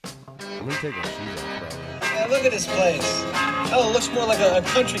I'm gonna take my shoes off, probably. Yeah, look at this place. Oh, it looks more like a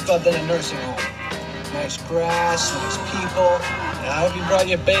country club than a nursing home. Nice grass, nice people. Yeah, I hope you brought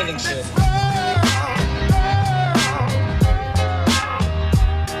your bathing suit.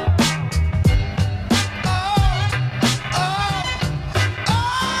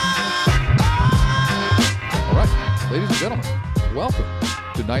 All right, ladies and gentlemen, welcome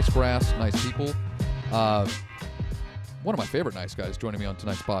to Nice Grass, Nice People. One of my favorite nice guys joining me on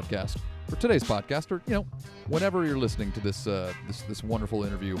tonight's podcast, or today's podcast, or whenever you're listening to this this wonderful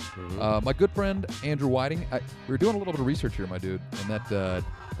interview. My good friend Andrew Whiting. We were doing a little bit of research here, my dude, and that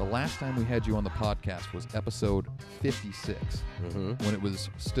the last time we had you on the podcast was episode 56, when it was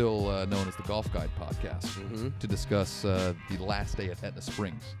still known as the Golf Guide Podcast, to discuss the last day at Etna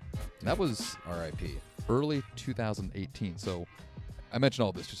Springs. And that was R.I.P. early 2018. So I mentioned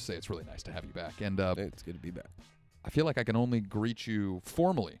all this just to say it's really nice to have you back, and It's good to be back. I feel like I can only greet you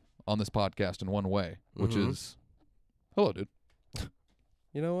formally on this podcast in one way, which is, hello, dude.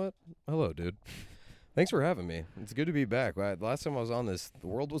 You know what? Hello, dude. Thanks for having me. It's good to be back. The last time I was on this, the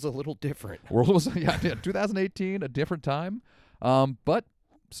world was a little different. World was, 2018, a different time, but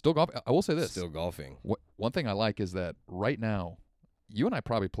still golf. I will say this. Still golfing. One thing I like is that right now, you and I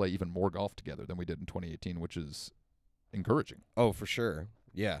probably play even more golf together than we did in 2018, which is encouraging. Oh, for sure.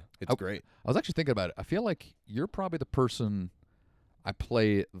 Yeah, it's great. I was actually thinking about it. I feel like you're probably the person I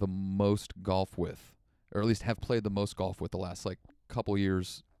play the most golf with, or at least have played the most golf with the last couple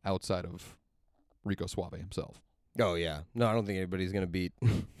years outside of Rico Suave himself. Oh, yeah. No, I don't think anybody's going to beat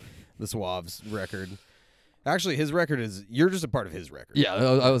the Suave's record. Actually, his record is, you're just a part of his record. Yeah,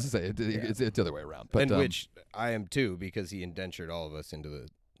 I was going to say, it's the other way around. But, and which I am too, because he indentured all of us into the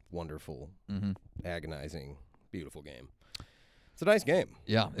wonderful, agonizing, beautiful game. It's a nice game.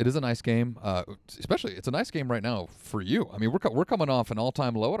 Yeah, it is a nice game. Especially, it's a nice game right now for you. I mean, we're coming off an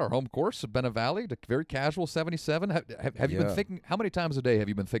all-time low at our home course, Bena Valley, to very casual 77. Have you been thinking? How many times a day have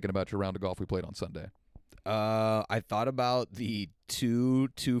you been thinking about your round of golf we played on Sunday? I thought about the two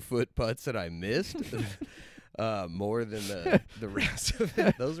 2-foot putts that I missed more than the rest of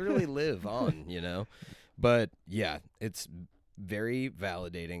it. Those really live on, But yeah, it's very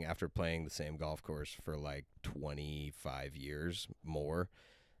validating after playing the same golf course for 25 years more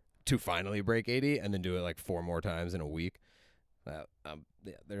to finally break 80 and then do it 4 more times in a week. That's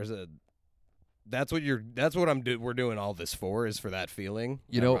what we're doing all this for, is for that feeling.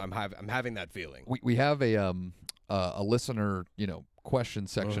 I'm having that feeling. We have a listener, question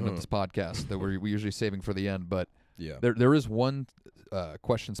section of this podcast that we're usually saving for the end, but yeah, there is one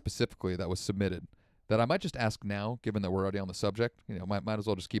question specifically that was submitted that I might just ask now, given that we're already on the subject. Might as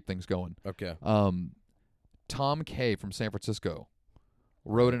well just keep things going. Okay. Tom K. from San Francisco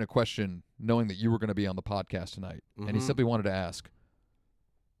wrote in a question knowing that you were going to be on the podcast tonight, and he simply wanted to ask,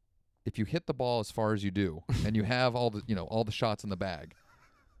 if you hit the ball as far as you do and you have all the shots in the bag,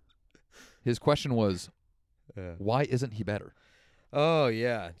 his question was, why isn't he better? Oh,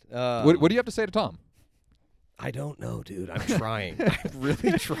 yeah. What do you have to say to Tom? I don't know, dude. I'm trying. I'm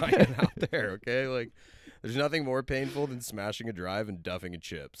really trying out there, okay? There's nothing more painful than smashing a drive and duffing a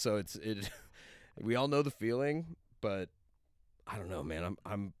chip. So we all know the feeling, but I don't know, man.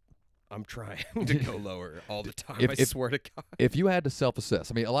 I'm trying to go lower all the time. I swear to God. If you had to self-assess,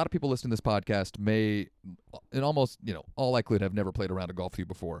 I mean, a lot of people listening to this podcast may, in almost, all likelihood, have never played a round of golf with you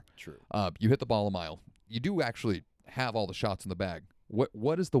before. True. You hit the ball a mile. You do actually have all the shots in the bag.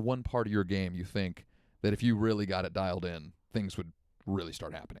 What is the one part of your game you think that if you really got it dialed in, things would really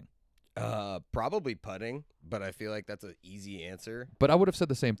start happening? Probably putting, but I feel like that's an easy answer. But I would have said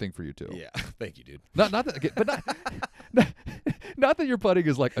the same thing for you too. Yeah, thank you, dude. Not that, but not that your putting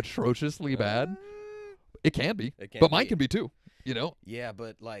is atrociously bad. It can be, but mine can be too. Yeah,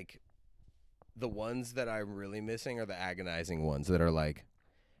 but the ones that I'm really missing are the agonizing ones that are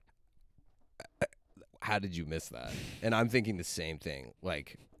how did you miss that? And I'm thinking the same thing.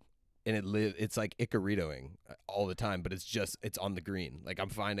 And it's like Icaritoing all the time, but it's on the green. I'm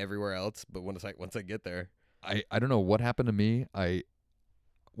fine everywhere else, but once I get there, I don't know what happened to me.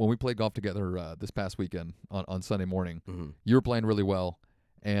 When we played golf together this past weekend on Sunday morning, you were playing really well,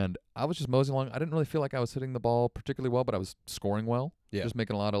 and I was just moseying along. I didn't really feel like I was hitting the ball particularly well, but I was scoring well. Yeah, just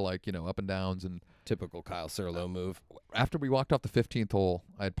making a lot of up and downs and typical Kyle Serlo move. After we walked off the 15th hole,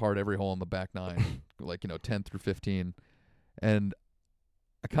 I had parred every hole on the back nine, 10 through 15, and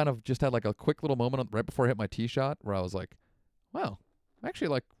I kind of just had a quick little moment right before I hit my tee shot where I was like, wow, I'm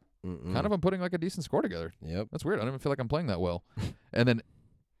actually kind of I'm putting a decent score together. Yep. That's weird. I don't even feel like I'm playing that well. And then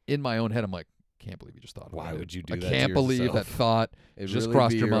in my own head, I'm like, can't believe you just thought. Why about would it. you do I that? can't to believe yourself? that thought It just really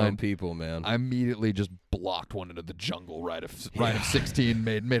crossed be your your own mind. people, man. I immediately just blocked one into the jungle right of 16,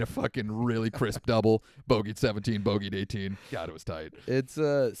 made a fucking really crisp double, bogeyed 17, bogeyed 18. God, it was tight. It's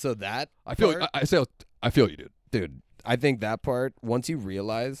so that I feel part, I feel you, dude. I think that part, once you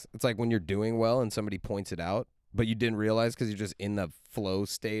realize, it's like when you're doing well and somebody points it out, but you didn't realize because you're just in the flow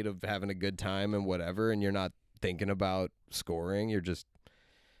state of having a good time and whatever, and you're not thinking about scoring. You're just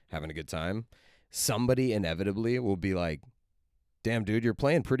having a good time. Somebody inevitably will be like, damn, dude, you're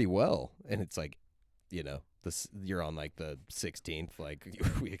playing pretty well. And it's like, you're on like the 16th, like we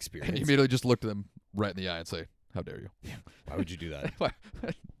And you experienced. immediately just looked at them right in the eye and say, "How dare you?" Why would you do that?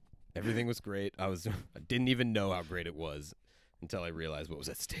 Everything was great. I didn't even know how great it was until I realized what was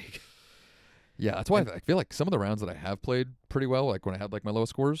at stake. Yeah, that's why I feel like some of the rounds that I have played pretty well, like when I had like my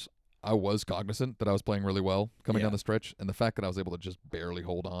lowest scores, I was cognizant that I was playing really well coming down the stretch, and the fact that I was able to just barely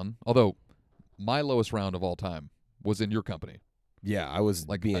hold on. Although my lowest round of all time was in your company. Yeah, I was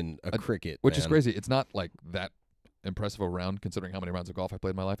Like being a cricket, which is man. crazy. It's not like that impressive a round considering how many rounds of golf I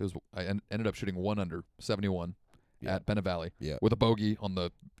played in my life. I ended up shooting 1 under 71 at Bennett Valley with a bogey on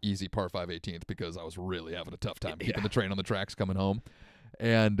the easy par 5 18th because I was really having a tough time keeping the train on the tracks coming home.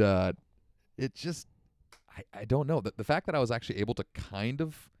 And it just, I don't know. The fact that I was actually able to kind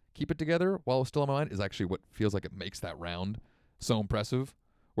of keep it together while it was still on my mind is actually what feels like it makes that round so impressive.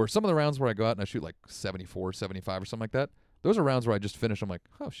 Where some of the rounds where I go out and I shoot like 74, 75 or something like that, those are rounds where I just finish. I'm like,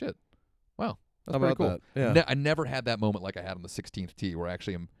 oh, shit. Wow. That's pretty cool. That? Yeah. I never had that moment like I had on the 16th tee where I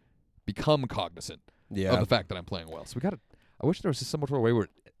actually am become cognizant Yeah. of the fact that I'm playing well. So I wish there was just some sort of way where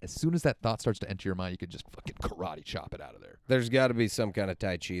as soon as that thought starts to enter your mind, you could just fucking karate chop it out of there. There's got to be some kind of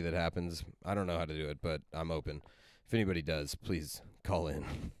Tai Chi that happens. I don't know how to do it, but I'm open. If anybody does, please call in,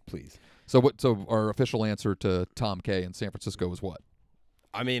 please. So our official answer to Tom K in San Francisco was what?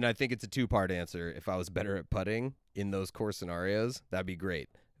 I mean, I think it's a 2-part answer. If I was better at putting in those core scenarios, that'd be great.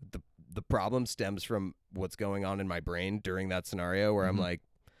 The problem stems from what's going on in my brain during that scenario where I'm like,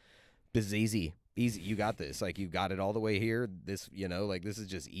 this is easy. You got this. Like, you got it all the way here. This, like, this is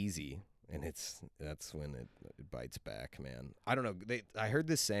just easy. And that's when it bites back, man. I don't know. I heard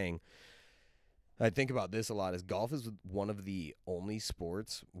this saying, I think about this a lot, is golf is one of the only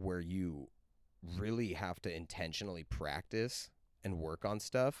sports where you really have to intentionally practice and work on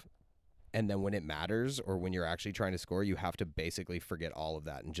stuff. And then when it matters or when you're actually trying to score, you have to basically forget all of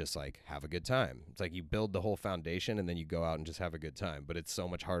that and just like have a good time. It's like you build the whole foundation and then you go out and just have a good time. But it's so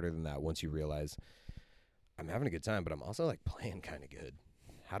much harder than that once you realize I'm having a good time, but I'm also like playing kind of good.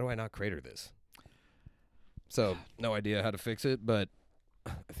 How do I not crater this? So no idea how to fix it, but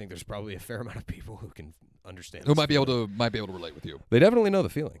I think there's probably a fair amount of people who can understand. Who might be able to relate with you. They definitely know the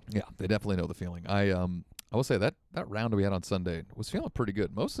feeling. Yeah, they definitely know the feeling. I will say that round we had on Sunday was feeling pretty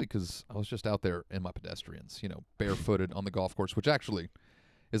good, mostly because I was just out there in my pedestrians, barefooted on the golf course, which actually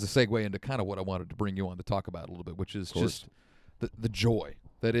is a segue into kind of what I wanted to bring you on to talk about a little bit, which is just the joy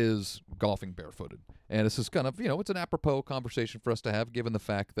that is golfing barefooted. And this is kind of, it's an apropos conversation for us to have, given the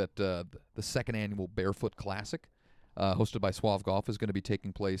fact that the second annual Barefoot Classic, hosted by Suave Golf, is going to be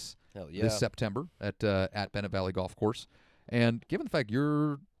taking place this September at Bennett Valley Golf Course. And given the fact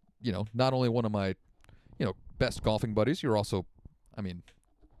you're, not only one of my best golfing buddies, you're also, I don't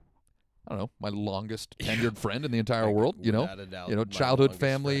know, my longest tenured friend in the entire world, childhood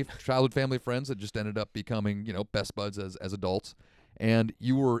family friends that just ended up becoming, best buds as adults. And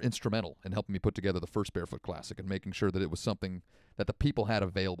you were instrumental in helping me put together the first Barefoot Classic and making sure that it was something that the people had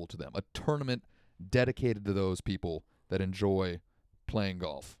available to them, a tournament dedicated to those people that enjoy playing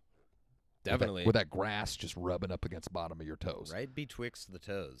golf. Definitely. With that grass just rubbing up against the bottom of your toes. Right betwixt the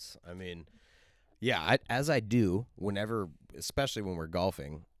toes. I mean, yeah, as I do whenever, especially when we're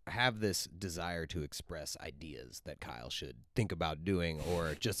golfing, I have this desire to express ideas that Kyle should think about doing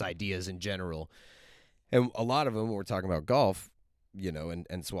or just ideas in general. And a lot of them, when we're talking about golf,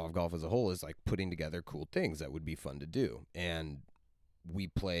 and Suave Golf as a whole, is like putting together cool things that would be fun to do. And we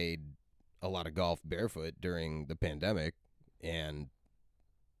played a lot of golf barefoot during the pandemic and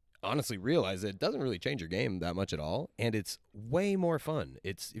honestly realized that it doesn't really change your game that much at all, and it's way more fun.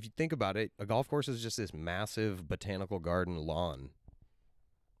 If you think about it, a golf course is just this massive botanical garden lawn.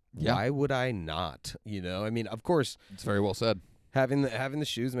 Yeah. Why would I not? I mean, of course, it's very well said. Having the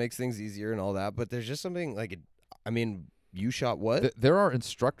shoes makes things easier and all that, but there's just something like it. I mean, you shot what? There are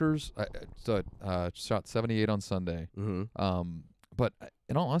instructors. Shot 78 on Sunday. Mm-hmm. But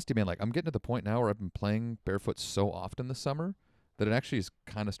in all honesty, man, like I'm getting to the point now where I've been playing barefoot so often this summer that it actually is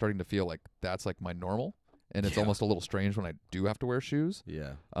kind of starting to feel like that's like my normal, and it's almost a little strange when I do have to wear shoes.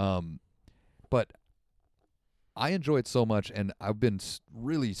 Yeah. But I enjoy it so much, and I've been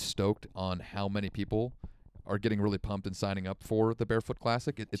really stoked on how many people are getting really pumped and signing up for the Barefoot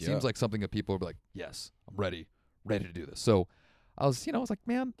Classic. It seems like something that people are like, yes, I'm ready to do this. So I was like,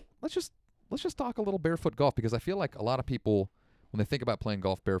 man, let's just talk a little barefoot golf, because I feel like a lot of people, when they think about playing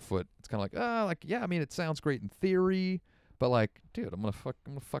golf barefoot, it's kind of like, yeah, I mean, it sounds great in theory, but like, dude, I'm gonna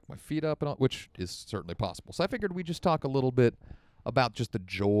fuck my feet up, and all, which is certainly possible. So I figured we'd just talk a little bit about just the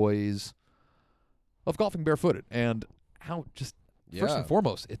joys of golfing barefooted, and how just first and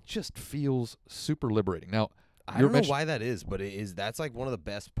foremost, it just feels super liberating. Now, I don't know why that is, but that's like one of the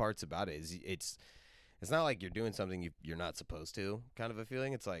best parts about it. Is it's not like you're doing something you're not supposed to, kind of a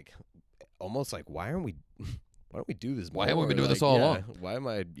feeling. It's like almost like, why don't we do this? Why haven't we been doing this all along? Why am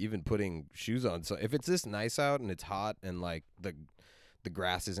I even putting shoes on? So if it's this nice out and it's hot and like the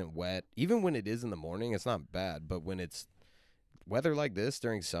grass isn't wet, even when it is in the morning, it's not bad. But when it's weather like this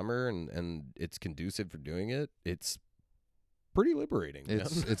during summer and it's conducive for doing it, it's pretty liberating.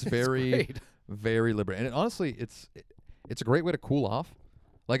 It's very very liberating, and honestly, it's a great way to cool off.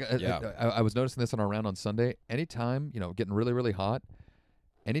 Like I was noticing this on our round on Sunday. Anytime, getting really really hot,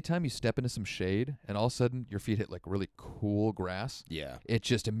 anytime you step into some shade and all of a sudden your feet hit like really cool grass, it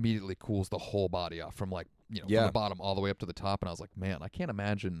just immediately cools the whole body off from like from the bottom all the way up to the top. And I was like, man, I can't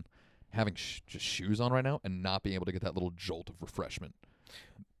imagine having just shoes on right now and not being able to get that little jolt of refreshment.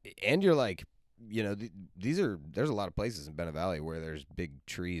 And you're like, there's a lot of places in Bennett Valley where there's big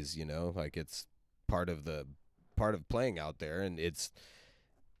trees, like it's part of playing out there, and it's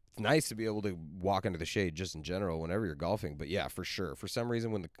nice to be able to walk into the shade just in general whenever you're golfing. But yeah, for sure, for some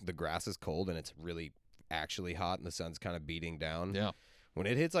reason when the grass is cold and it's really actually hot and the sun's kind of beating down, when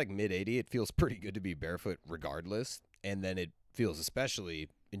it hits like mid-80, it feels pretty good to be barefoot regardless, and then it feels especially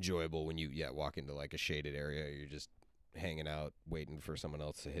enjoyable when you walk into like a shaded area. You're just hanging out waiting for someone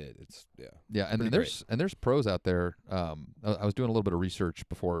else to hit. It's and there's pros out there. I was doing a little bit of research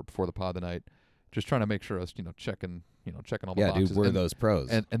before the pod tonight, just trying to make sure I was checking all the boxes. Dude, we're those pros.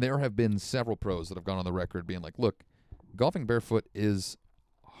 And there have been several pros that have gone on the record being like, look, golfing barefoot is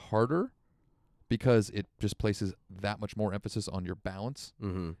harder because it just places that much more emphasis on your balance,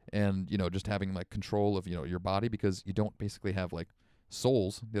 and just having like control of your body, because you don't basically have like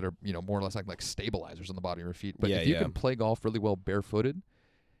soles that are more or less like stabilizers on the bottom of your feet. But if you can play golf really well barefooted,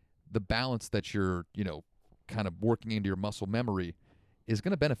 the balance that you're kind of working into your muscle memory is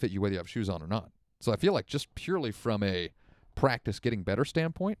going to benefit you whether you have shoes on or not. So I feel like just purely from a practice getting better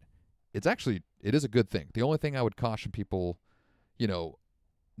standpoint, it is a good thing. The only thing I would caution people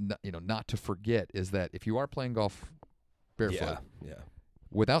not to forget is that if you are playing golf barefoot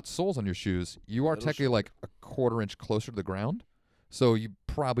without soles on your shoes, you are technically like a quarter inch closer to the ground. So you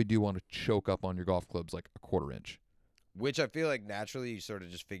probably do want to choke up on your golf clubs like a quarter inch. Which I feel like naturally you sort of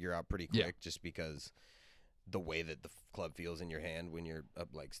just figure out pretty quick, just because the way that the club feels in your hand when you're up,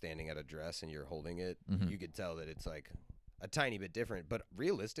 like standing at a dress and you're holding it, you could tell that it's like a tiny bit different. But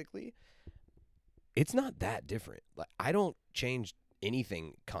realistically, it's not that different. Like, I don't change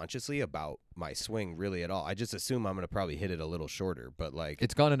anything consciously about my swing really at all. I just assume I'm going to probably hit it a little shorter. But like,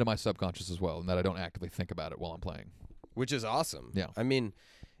 it's gone into my subconscious as well, and that I don't actively think about it while I'm playing. Which is awesome. Yeah. I mean,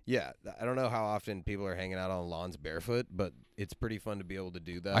 I don't know how often people are hanging out on lawns barefoot, but it's pretty fun to be able to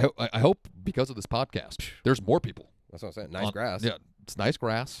do that. I hope because of this podcast, there's more people. That's what I'm saying. Nice grass. Yeah, it's nice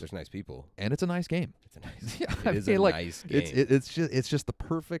grass. There's nice people. And it's a nice game. It's a nice It is a nice game. It's just the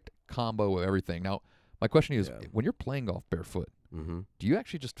perfect combo of everything. Now, my question is, when you're playing golf barefoot, do you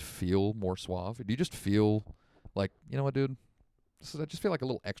actually just feel more suave? Do you just feel like, you know what, dude? I just feel like a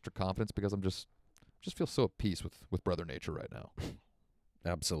little extra confidence because I'm just feel so at peace with Brother Nature right now.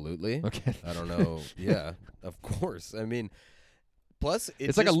 Absolutely. Okay. I don't know. Yeah, of course. I mean, plus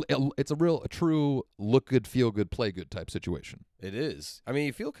it's like a true look good, feel good, play good type situation. It is. I mean,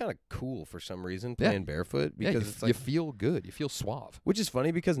 you feel kind of cool for some reason playing barefoot because it's like, you feel good, you feel suave. Which is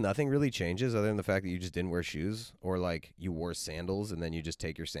funny because nothing really changes other than the fact that you just didn't wear shoes, or like you wore sandals and then you just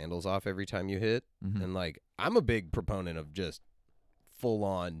take your sandals off every time you hit. And like, I'm a big proponent of just full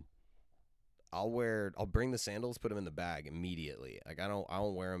on. I'll bring the sandals, put them in the bag immediately. Like I don't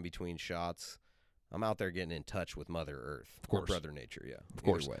wear them between shots. I'm out there getting in touch with Mother Earth, of course, or Brother Nature. Yeah, of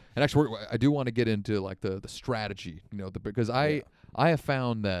course. Way. And actually, I do want to get into like the strategy, because I have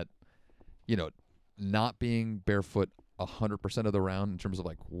found that, not being barefoot 100% of the round in terms of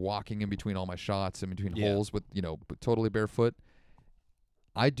like walking in between all my shots, in between holes with totally barefoot.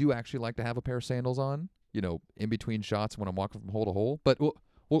 I do actually like to have a pair of sandals on, in between shots when I'm walking from hole to hole, but.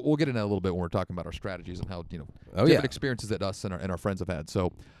 We'll get into that a little bit when we're talking about our strategies and how different experiences that us and our friends have had.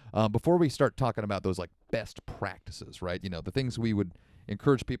 So before we start talking about those like best practices, right? The things we would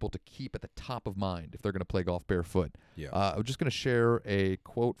encourage people to keep at the top of mind if they're going to play golf barefoot. Yeah. I'm just going to share a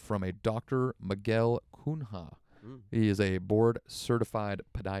quote from a Dr. Miguel Cunha. He is a board-certified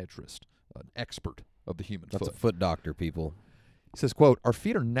podiatrist, an expert of the human That's foot. a foot doctor, people. He says, quote, "Our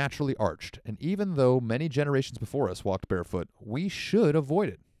feet are naturally arched, and even though many generations before us walked barefoot, we should avoid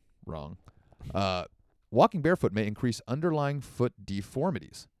it." Wrong. Walking barefoot may increase underlying foot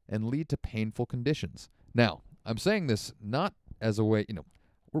deformities and lead to painful conditions. Now, I'm saying this not as a way,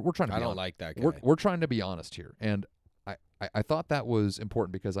 we're trying to be I don't honest. like that guy. We're trying to be honest here. And I thought that was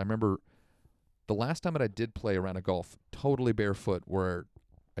important because I remember the last time that I did play around a golf totally barefoot where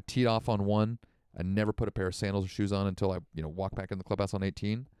I teed off on one, I never put a pair of sandals or shoes on until I, walked back in the clubhouse on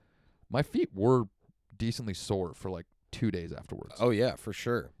 18. My feet were decently sore for like 2 days afterwards. Oh yeah, for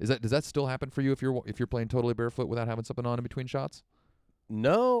sure. Does that still happen for you if you're playing totally barefoot without having something on in between shots?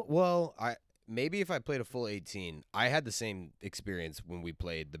 No, well, maybe if I played a full 18, I had the same experience when we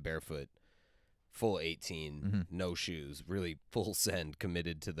played the barefoot full 18, no shoes, really full send,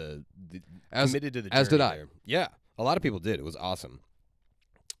 committed to the committed to the as did journey I. there. Yeah, a lot of people did. It was awesome.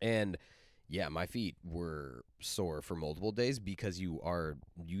 And yeah, my feet were sore for multiple days because you are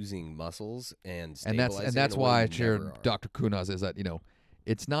using muscles and stabilizing. And that's in a way why I you shared never are. Dr. Kunas is that,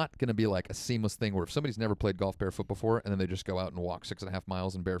 it's not going to be like a seamless thing where if somebody's never played golf barefoot before and then they just go out and walk 6.5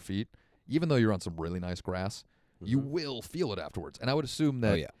 miles in bare feet, even though you're on some really nice grass, you will feel it afterwards. And I would assume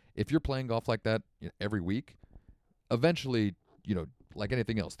that if you're playing golf like that every week, eventually, like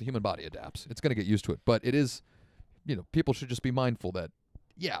anything else, the human body adapts. It's going to get used to it. But it is, people should just be mindful that,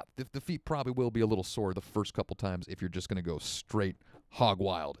 the feet probably will be a little sore the first couple times if you're just going to go straight hog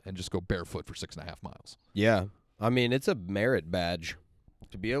wild and just go barefoot for 6.5 miles. Yeah. I mean, it's a merit badge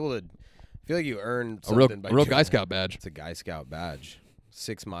to be able to feel like you earn A real something by Guy doing Scout it. badge. It's a Guy Scout badge.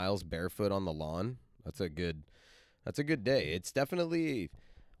 6 miles barefoot on the lawn. That's a good day. It's definitely,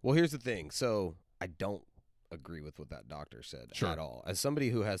 well, here's the thing. So I don't agree with what that doctor said at all. As somebody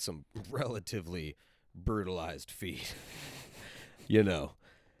who has some relatively brutalized feet,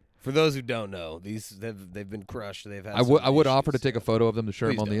 for those who don't know, they've been crushed. They've had. I would offer to issues, take a photo of them to share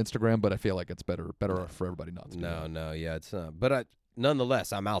them Please on the don't. Instagram, but I feel like it's better for everybody not to. do that. No, yeah, it's not. But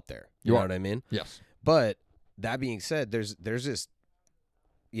nonetheless, I'm out there. You know are. what I mean? Yes. But that being said, there's this,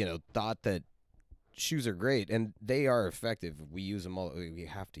 thought that shoes are great and they are effective. We use them all. We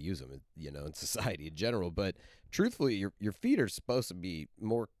have to use them, in society in general. But truthfully, your feet are supposed to be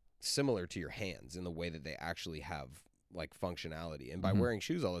more similar to your hands in the way that they actually have like functionality. And by wearing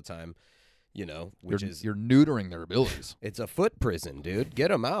shoes all the time, you're neutering their abilities. It's a foot prison, dude. Get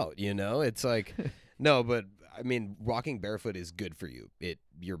them out. It's like no, but I mean, walking barefoot is good for you.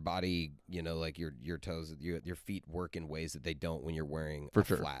 Your body, like your toes, your feet work in ways that they don't when you're wearing a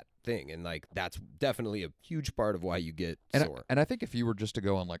flat thing, and like that's definitely a huge part of why you get sore. And I think if you were just to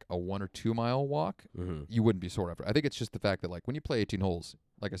go on like a 1 or 2 mile walk, you wouldn't be sore after. I think it's just the fact that like when you play 18 holes,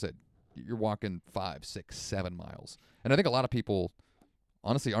 like I said, you're walking 5, 6, 7 miles, and I think a lot of people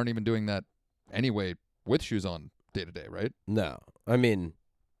honestly aren't even doing that anyway with shoes on day to day, right? No, I mean.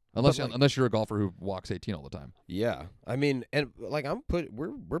 Unless you're a golfer who walks 18 all the time. Yeah, I mean, and like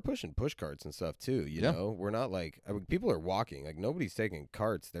we're pushing push carts and stuff too. You know, we're not like people are walking. Like nobody's taking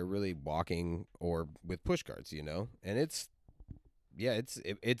carts; they're really walking or with push carts. And it's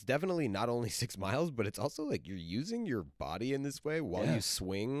definitely not only 6 miles, but it's also like you're using your body in this way while you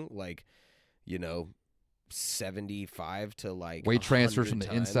swing, like 75 to like weight transfers from the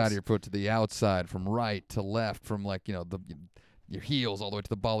times. inside of your foot to the outside, from right to left, from like your heels all the way to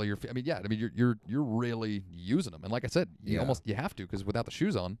the ball of your feet. I mean, you're really using them. And like I said, you have to, because without the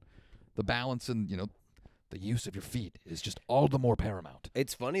shoes on, the balance and, the use of your feet is just all the more paramount.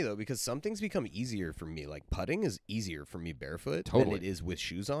 It's funny, though, because some things become easier for me. Like putting is easier for me barefoot than it is with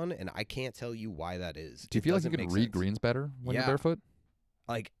shoes on, and I can't tell you why that is. Do you feel like you can read greens better when you're barefoot?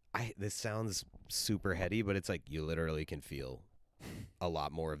 Like, this sounds super heady, but it's like you literally can feel a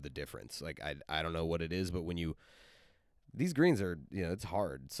lot more of the difference. Like, I don't know what it is, but when you... These greens are, it's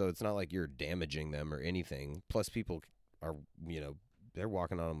hard, so it's not like you're damaging them or anything. Plus, people are, they're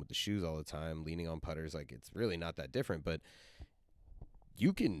walking on them with the shoes all the time, leaning on putters. Like, it's really not that different, but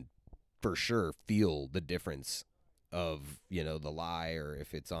you can for sure feel the difference of, the lie, or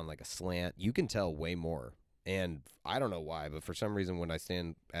if it's on like a slant, you can tell way more. And I don't know why, but for some reason, when I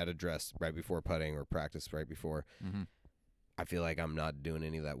stand at address right before putting or practice right before, I feel like I'm not doing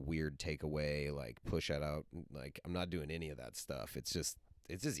any of that weird takeaway, like push it out. Like I'm not doing any of that stuff. It's just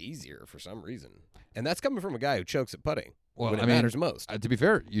easier for some reason. And that's coming from a guy who chokes at putting when it matters most. To be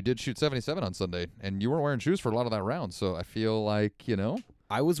fair, you did shoot 77 on Sunday, and you weren't wearing shoes for a lot of that round. So I feel like,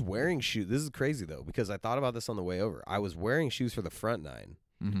 I was wearing shoes. This is crazy, though, because I thought about this on the way over. I was wearing shoes for the front nine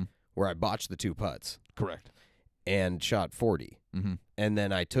where I botched the 2 putts. Correct. And shot 40. And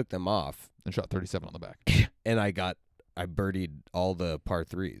then I took them off. And shot 37 on the back. And I birdied all the par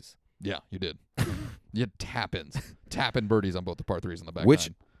 3s. Yeah, you did. You had tap-ins. Tap-in birdies on both the par 3s on the back Which,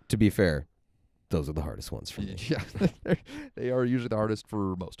 nine. To be fair, those are the hardest ones for me. Yeah, they are usually the hardest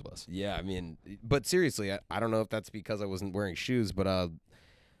for most of us. Yeah, I mean, but seriously, I don't know if that's because I wasn't wearing shoes, but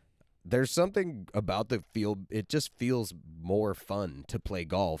there's something about the field. It just feels more fun to play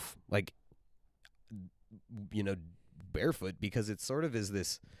golf, like, barefoot, because it sort of is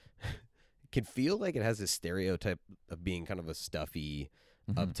this, can feel like it has this stereotype of being kind of a stuffy,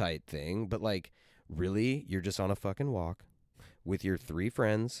 uptight thing, but like, really, you're just on a fucking walk with your 3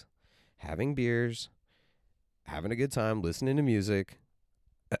 friends, having beers, having a good time, listening to music.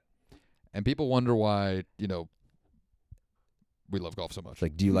 And people wonder why, we love golf so much.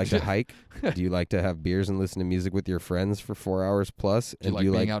 Like, do you like to hike? Do you like to have beers and listen to music with your friends for 4 hours plus? Do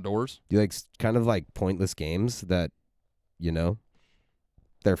you like being outdoors? Do you like kind of like pointless games that,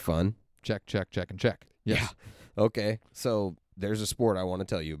 they're fun? Check, and check. Yes. Yeah. Okay. So there's a sport I want to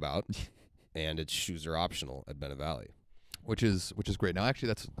tell you about, and its shoes are optional at Bennett Valley. Which is great. Now, actually,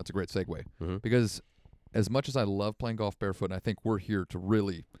 that's a great segue because as much as I love playing golf barefoot, and I think we're here to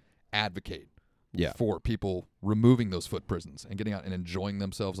really advocate for people removing those foot prisons and getting out and enjoying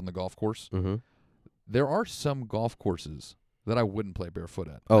themselves on the golf course. There are some golf courses that I wouldn't play barefoot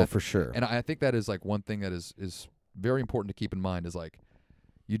at. Oh, for sure. And I think that is like one thing that is very important to keep in mind is like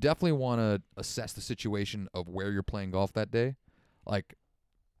you definitely want to assess the situation of where you're playing golf that day. Like,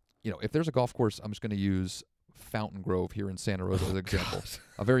 if there's a golf course, I'm just going to use Fountain Grove here in Santa Rosa as an example.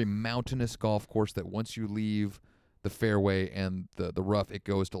 A very mountainous golf course that once you leave the fairway and the rough, it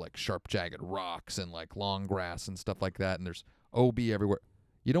goes to like sharp, jagged rocks and like long grass and stuff like that, and there's OB everywhere.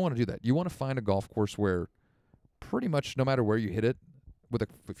 You don't want to do that. You want to find a golf course where pretty much no matter where you hit it, with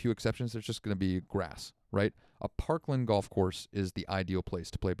a few exceptions, there's just going to be grass, right? A parkland golf course is the ideal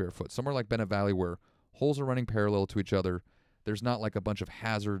place to play barefoot. Somewhere like Bennett Valley where holes are running parallel to each other. There's not like a bunch of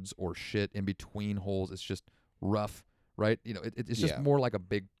hazards or shit in between holes. It's just rough, right? It's just more like a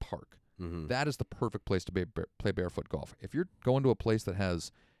big park. That is the perfect place to play barefoot golf. If you're going to a place that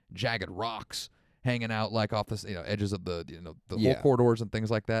has jagged rocks hanging out like off the edges of the hole corridors and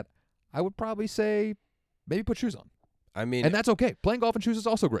things like that, I would probably say maybe put shoes on. I mean, and that's okay. Playing golf in shoes is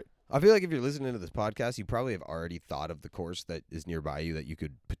also great. I feel like if you're listening to this podcast, you probably have already thought of the course that is nearby you that you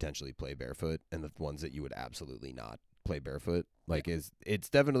could potentially play barefoot, and the ones that you would absolutely not play barefoot. Like, it's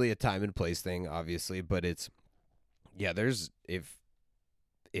definitely a time and place thing, obviously, but there's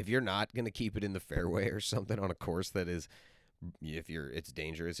if you're not gonna keep it in the fairway or something on a course that is, it's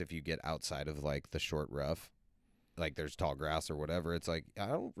dangerous if you get outside of like the short rough. Like there's tall grass or whatever, it's like I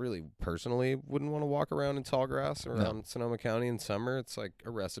don't really personally wouldn't want to walk around in tall grass around Sonoma County in summer. It's like a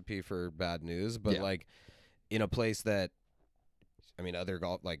recipe for bad news. But like in a place that, I mean, other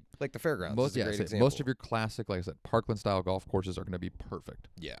golf like the fairgrounds is a great example. Most of your classic, like I said, parkland style golf courses are going to be perfect.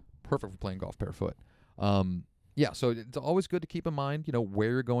 Yeah, perfect for playing golf barefoot. So it's always good to keep in mind, where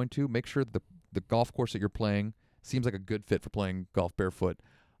you're going to. Make sure that the golf course that you're playing seems like a good fit for playing golf barefoot.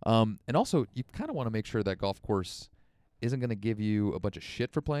 And also, you kind of want to make sure that golf course isn't going to give you a bunch of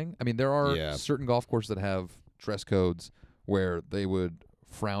shit for playing. I mean, there are certain golf courses that have dress codes where they would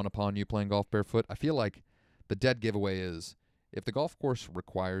frown upon you playing golf barefoot. I feel like the dead giveaway is if the golf course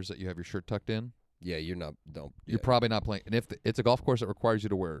requires that you have your shirt tucked in. Yeah, you're probably not playing. And if it's a golf course that requires you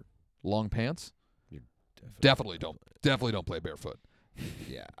to wear long pants, you definitely don't play barefoot.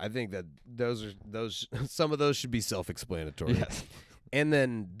 Yeah, I think that those some of those should be self-explanatory. Yes. And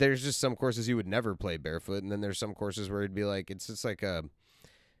then there's just some courses you would never play barefoot, and then there's some courses where it'd be like, it's just like I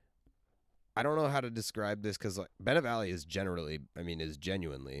don't know how to describe this because like Bennett Valley is genuinely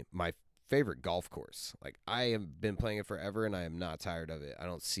my favorite golf course. Like I have been playing it forever, and I am not tired of it. I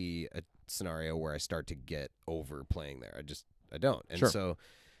don't see a scenario where I start to get over playing there. I don't. And so,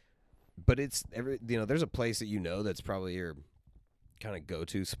 but it's there's a place that that's probably your kind of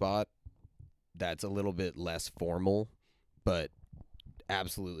go-to spot that's a little bit less formal, but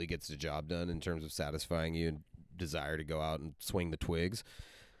absolutely gets the job done in terms of satisfying you and desire to go out and swing the twigs.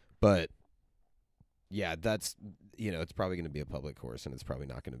 But yeah, that's it's probably going to be a public course, and it's probably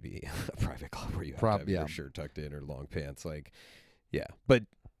not going to be a private club where you have to have your shirt tucked in or long pants. Like, yeah, but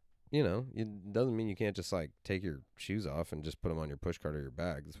it doesn't mean you can't just like take your shoes off and just put them on your push cart or your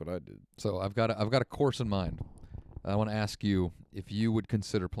bag. That's what I did. So I've got a course in mind. I want to ask you if you would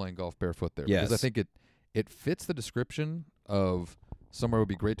consider playing golf barefoot there. Yes. Because I think it fits the description of somewhere would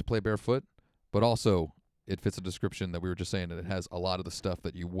be great to play barefoot, but also it fits a description that we were just saying, and it has a lot of the stuff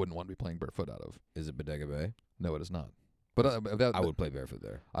that you wouldn't want to be playing barefoot out of. Is it Bodega Bay? No, it is not. But I would play barefoot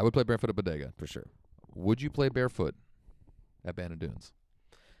there. I would play barefoot at Bodega. For sure. Would you play barefoot at Bandon Dunes?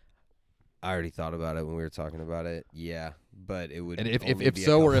 I already thought about it when we were talking about it. Yeah, but it would. And only if be a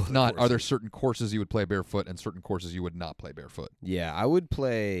so or couple if of not, are there courses. certain courses you would play barefoot and certain courses you would not play barefoot? Yeah, I would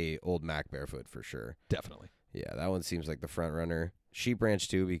play Old Mac barefoot for sure. Definitely. Yeah, that one seems like the front runner. Sheep Ranch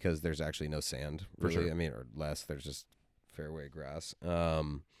too, because there's actually no sand. For Really. sure. I mean, or less. There's just fairway grass.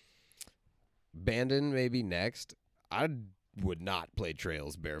 Bandon maybe next. I would not play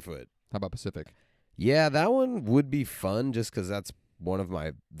trails barefoot. How about Pacific? Yeah, that one would be fun just because that's one of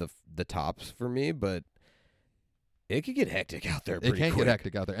my the tops for me, but it could get hectic out there. It can quick. get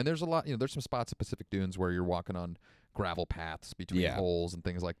hectic out there, and there's a lot. There's some spots at Pacific Dunes where you're walking on gravel paths between Yeah. holes and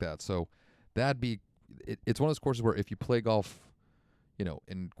things like that. So that'd be. It's one of those courses where if you play golf,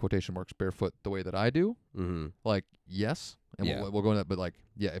 in quotation marks, barefoot the way that I do, Mm-hmm. like yes, and Yeah. we'll go into that. But like,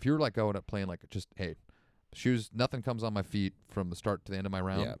 yeah, if you're like going up playing like just hey, shoes, nothing comes on my feet from the start to the end of my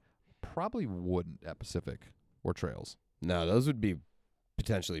round. Yeah. Probably wouldn't at Pacific or trails. No, those would be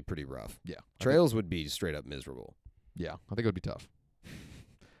potentially pretty rough. Yeah, Trails would be straight up miserable. Yeah, I think it would be tough.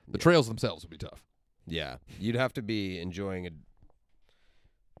 The Yeah. trails themselves would be tough. Yeah, you'd have to be enjoying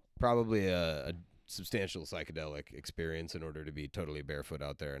probably a substantial psychedelic experience in order to be totally barefoot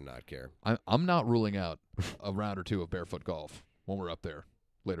out there and not care. I'm not ruling out a round or two of barefoot golf when we're up there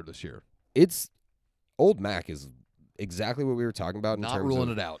later this year. It's Old Mac is exactly what we were talking about. In Not terms ruling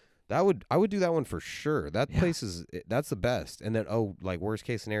of, it out. I would do that one for sure. That Yeah. place that's the best. And then like worst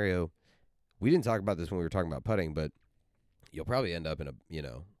case scenario, we didn't talk about this when we were talking about putting, but you'll probably end up in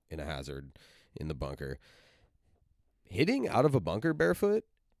a hazard in the bunker. Hitting out of a bunker barefoot,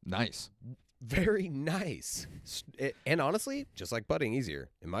 Nice. very nice. And honestly, just like putting, easier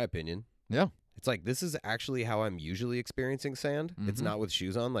in my opinion. Yeah. It's like this is actually how I'm usually experiencing sand. It's Mhm. not with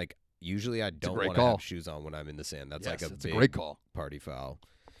shoes on. Like usually I a don't great want to call. have shoes on when I'm in the sand. That's like Yes, a it's big a great call. party foul.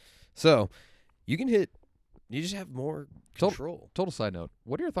 So you can hit. You just have more control. Total side note.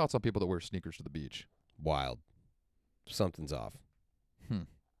 What are your thoughts on people that wear sneakers to the beach? Wild. Something's off. Hmm.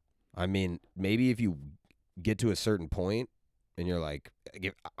 I mean, maybe if you get to a certain point and you're like,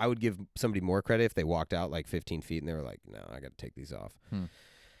 I would give somebody more credit if they walked out like 15 feet and they were like, no, I got to take these off. Hmm.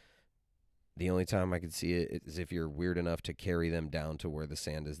 The only time I could see it is if you're weird enough to carry them down to where the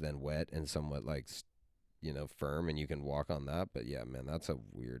sand is then wet and somewhat like, firm and you can walk on that. But yeah, man, that's a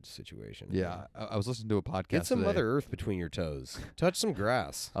weird situation. Yeah. I was listening to a podcast Get some today. Mother Earth between your toes. Touch some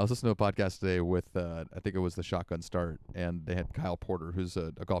grass. I was listening to a podcast today with, I think it was the Shotgun Start, and they had Kyle Porter, who's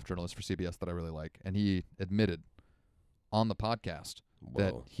a golf journalist for CBS that I really like, and he admitted on the podcast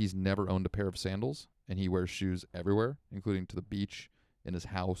that Whoa. he's never owned a pair of sandals, and he wears shoes everywhere, including to the beach, in his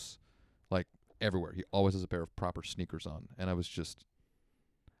house, like everywhere. He always has a pair of proper sneakers on, and I was just,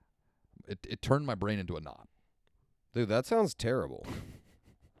 it turned my brain into a knot. Dude, that sounds terrible.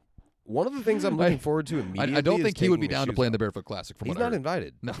 One of the things I'm looking forward to immediately I don't is think he would taking be his down to shoes play in the off. Barefoot Classic. From He's what I not heard.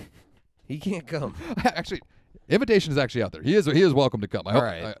 invited. No. He can't come. Actually, invitation is actually out there. He is welcome to come. I All hope,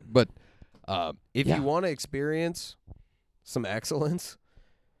 right. but If yeah. you want to experience some excellence,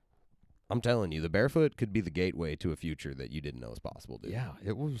 I'm telling you, the barefoot could be the gateway to a future that you didn't know was possible, dude. yeah,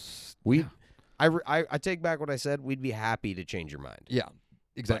 it was. We, yeah. I take back what I said. We'd be happy to change your mind. Yeah,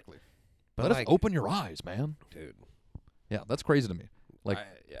 exactly. But Let like, us open your eyes, man. dude. Yeah, that's crazy to me. Like,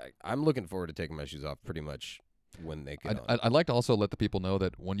 I'm looking forward to taking my shoes off pretty much when they get on. I'd like to also let the people know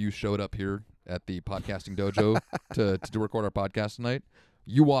that when you showed up here at the podcasting dojo to record our podcast tonight,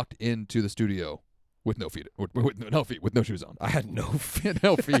 you walked into the studio with no feet, with no shoes on. I had no feet.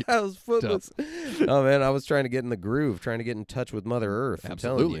 No feet. I was footless. Oh man, I was trying to get in the groove, trying to get in touch with Mother Earth. I'm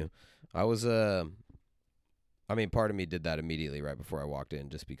telling Absolutely. you, I was. I mean, part of me did that immediately right before I walked in,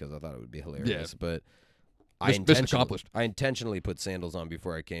 just because I thought it would be hilarious. But Mission accomplished. I intentionally put sandals on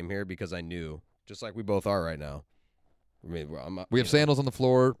before I came here because I knew, just like we both are right now. I mean, We have sandals on the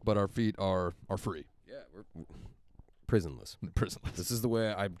floor, but our feet are free. Yeah, we're prisonless. Prisonless. This is the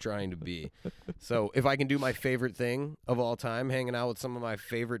way I'm trying to be. So if I can do my favorite thing of all time, hanging out with some of my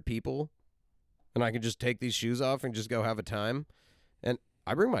favorite people, and I can just take these shoes off and just go have a time, and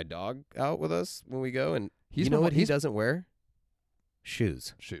I bring my dog out with us when we go, and He's you know one- what he he's- doesn't wear?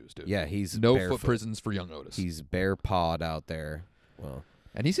 Shoes. Shoes, dude. Yeah, he's No barefoot. foot prisons for young Otis. He's bare pawed out there. Well,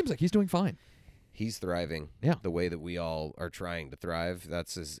 And he seems like he's doing fine. he's thriving. Yeah. The way that we all are trying to thrive.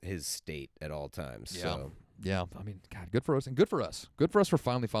 That's his state at all times. Yeah. So Yeah, I mean, God, good for us, and good for us. Good for us for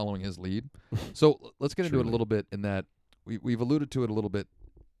finally following his lead. So let's get into it a Truly. little bit. In that we've alluded to it a little bit.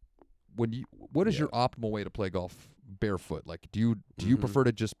 What is your optimal way to play golf barefoot? Like, do you Mhm. prefer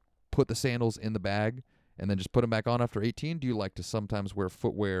to just put the sandals in the bag and then just put them back on after 18? Do you like to sometimes wear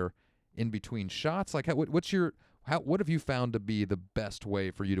footwear in between shots? Like, what have you found to be the best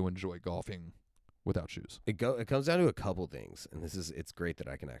way for you to enjoy golfing without shoes? It comes down to a couple things, and it's great that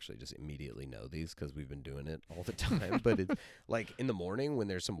I can actually just immediately know these because we've been doing it all the time. But it's like in the morning when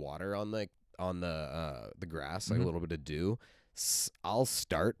there's some water on the grass, like a little bit of dew, I'll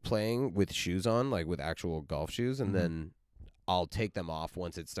start playing with shoes on, like with actual golf shoes, and then I'll take them off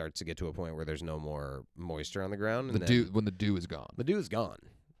once it starts to get to a point where there's no more moisture on the ground. When the dew is gone. The dew is gone.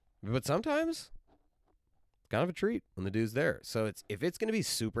 But sometimes it's kind of a treat when the dew's there. So if it's going to be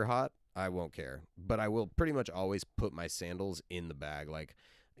super hot, I won't care. But I will pretty much always put my sandals in the bag. Like,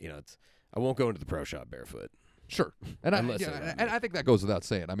 I won't go into the pro shop barefoot. Sure. And I think that goes without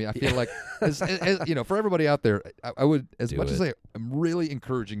saying. I mean, I feel like, as for everybody out there, I would, as much as I'm really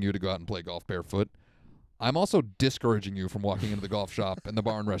encouraging you to go out and play golf barefoot, I'm also discouraging you from walking into the golf shop and the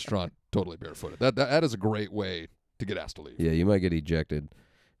bar and restaurant totally barefooted. That is a great way to get asked to leave. Yeah, you might get ejected.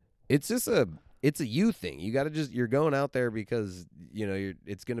 It's just it's a you thing. You got to you're going out there because,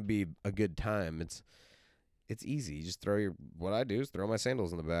 it's going to be a good time. It's easy. You just what I do is throw my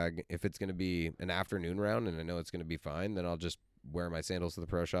sandals in the bag. If it's going to be an afternoon round and I know it's going to be fine, then I'll just wear my sandals to the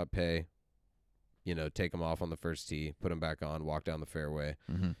pro shop, pay, take them off on the first tee, put them back on, walk down the fairway,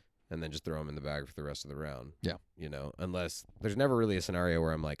 and then just throw them in the bag for the rest of the round. Yeah. Unless there's never really a scenario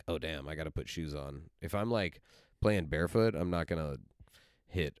where I'm like, oh, damn, I got to put shoes on. If I'm like playing barefoot, I'm not going to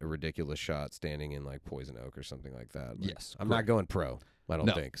hit a ridiculous shot standing in like Poison Oak or something like that. Like, yes. I'm not going pro, I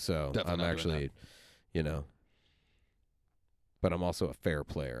don't think. So I'm actually, but I'm also a fair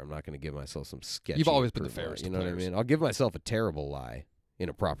player. I'm not going to give myself some sketchy. You've always been the approval, fairest. You know what I mean? I'll give myself a terrible lie in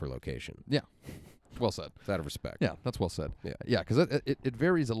a proper location. Yeah. Well said. It's out of respect. Yeah, that's well said. Yeah. Yeah, because it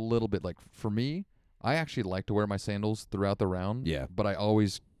varies a little bit. Like, for me, I actually like to wear my sandals throughout the round. Yeah. But I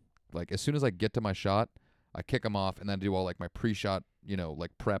always, like, as soon as I get to my shot, I kick them off and then do all, like, my pre-shot,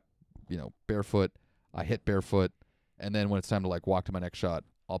 like, prep, barefoot. I hit barefoot. And then when it's time to, like, walk to my next shot,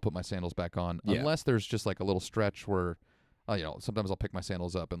 I'll put my sandals back on. Yeah. Unless there's just, like, a little stretch where, sometimes I'll pick my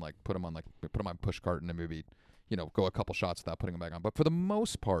sandals up and, like, put them on my push cart and then maybe, go a couple shots without putting them back on. But for the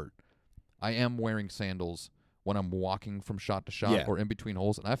most part, I am wearing sandals when I'm walking from shot to shot or in between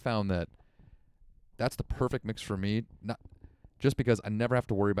holes. And I found that that's the perfect mix for me. Not just because I never have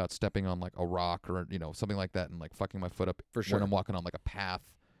to worry about stepping on like a rock or, something like that and like fucking my foot up for sure when I'm walking on like a path,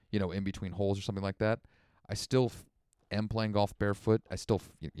 in between holes or something like that. I still am playing golf barefoot. I still,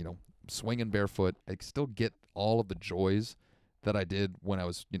 swinging barefoot. I still get all of the joys that I did when I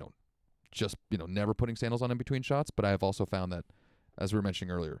was, just, never putting sandals on in between shots. But I have also found that, as we were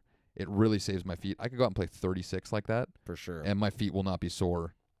mentioning earlier, it really saves my feet. I could go out and play 36 like that. For sure. And my feet will not be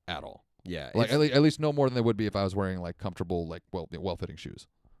sore at all. Yeah. Like at least no more than they would be if I was wearing like comfortable, like well-fitting shoes.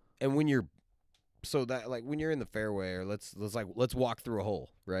 And when you're when you're in the fairway, or let's walk through a hole,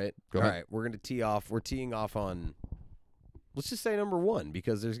 right? All right, we're gonna tee off. We're teeing off on, let's just say number 1,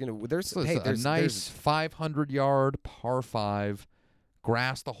 because there's a nice 500-yard par 5,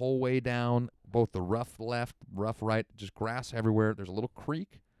 grass the whole way down, both the rough left, rough right, just grass everywhere. There's a little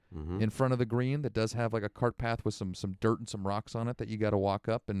creek in front of the green that does have like a cart path with some dirt and some rocks on it that you got to walk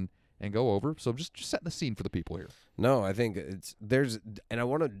up and go over. So just setting the scene for the people here. No, I think and I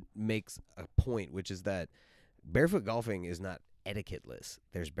want to make a point, which is that barefoot golfing is not etiquetteless.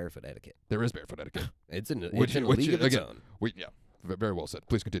 There's barefoot etiquette. There is barefoot etiquette. It's in a league of its own. Very well said.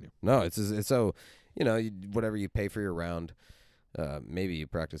 Please continue. No, it's so, whatever you pay for your round, maybe you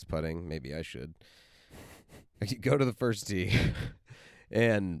practice putting. Maybe I should. You go to the first tee.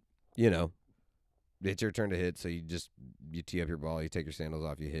 And, it's your turn to hit, so you tee up your ball, you take your sandals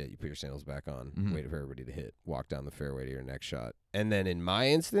off, you hit, you put your sandals back on, wait for everybody to hit, walk down the fairway to your next shot. And then in my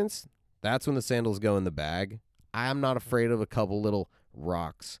instance, that's when the sandals go in the bag. I'm not afraid of a couple little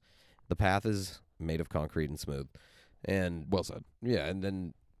rocks. The path is made of concrete and smooth. And well said. Yeah, and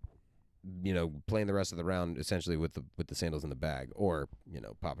then, playing the rest of the round essentially with the sandals in the bag or,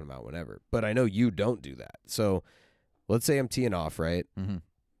 popping them out whenever. But I know you don't do that. So let's say I'm teeing off, right? Mm-hmm.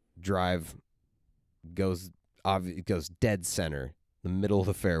 Drive goes dead center, the middle of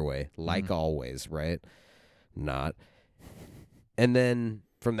the fairway, like always, right? Not. And then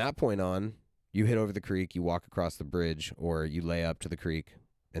from that point on, you hit over the creek, you walk across the bridge, or you lay up to the creek,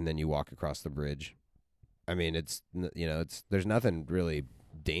 and then you walk across the bridge. I mean, there's nothing really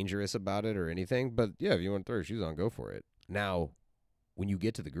dangerous about it or anything, but yeah, if you want to throw your shoes on, go for it. Now, when you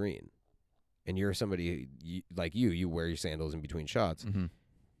get to the green, and you're somebody like you wear your sandals in between shots. Mm-hmm.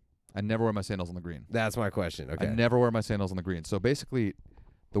 I never wear my sandals on the green. That's my question. Okay. I never wear my sandals on the green. So basically,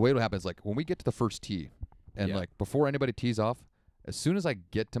 the way it happens, like when we get to the first tee, and like before anybody tees off, as soon as I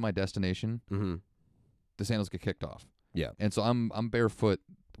get to my destination, the sandals get kicked off. Yeah. And so I'm barefoot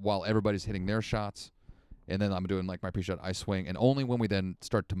while everybody's hitting their shots, and then I'm doing like my pre-shot ice swing, and only when we then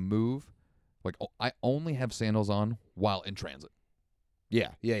start to move, like I only have sandals on while in transit. Yeah.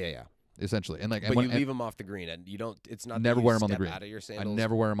 Essentially, and like, but you leave them off the green, and you don't. It's not. Never that you wear them on the step green. Out of your I sandals.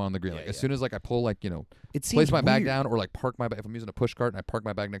 never wear them on the green. Yeah, Like as soon as like I pull like it place my bag weird. down or like park my bag. If I'm using a push cart and I park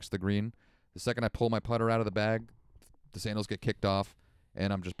my bag next to the green, the second I pull my putter out of the bag, the sandals get kicked off,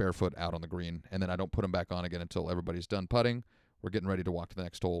 and I'm just barefoot out on the green, and then I don't put them back on again until everybody's done putting. We're getting ready to walk to the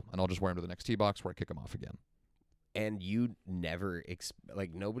next hole, and I'll just wear them to the next tee box where I kick them off again. And you never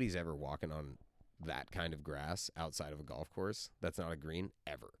like nobody's ever walking on that kind of grass outside of a golf course. That's not a green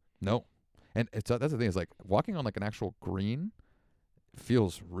ever. No. And that's the thing is like walking on like an actual green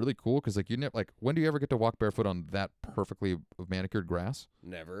feels really cool because like you never like when do you ever get to walk barefoot on that perfectly manicured grass?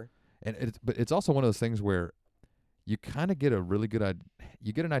 Never. And but it's also one of those things where you kind of get a really good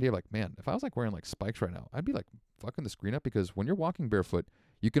you get an idea of like, man, if I was like wearing like spikes right now, I'd be like fucking the screen up because when you're walking barefoot,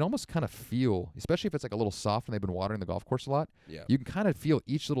 you can almost kind of feel, especially if it's like a little soft and they've been watering the golf course a lot. Yeah. You can kind of feel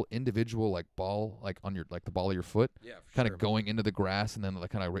each little individual like ball like on your like the ball of your foot. Yeah. Kind of going into the grass and then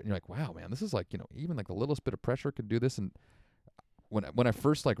like kind of you're like, wow, man, this is like, even like the littlest bit of pressure could do this. And when I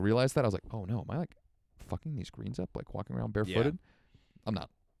first like realized that, I was like, oh no, am I like fucking these greens up like walking around barefooted? Yeah. I'm not.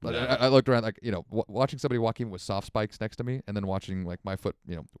 But I looked around like watching somebody walking with soft spikes next to me and then watching like my foot,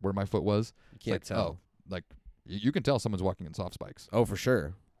 where my foot was. You can't like, tell. Oh, like you can tell someone's walking in soft spikes. Oh, for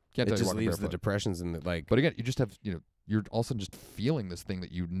sure. Can't it tell just you're walking leaves the barefoot. depressions in the like. But again, you just have you're all of a sudden just feeling this thing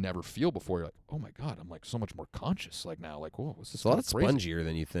that you never feel before. You're like, oh my god, I'm like so much more conscious like now. Like, whoa, this is It's a lot crazy. spongier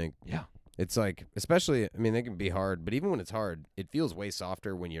than you think. Yeah. It's like, especially, I mean, they can be hard, but even when it's hard, it feels way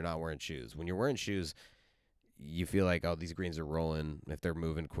softer when you're not wearing shoes. When you're wearing shoes, you feel like, oh, these greens are rolling. If they're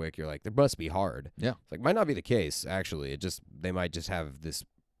moving quick, you're like, they must be hard. Yeah. It's like, might not be the case, actually. They might just have this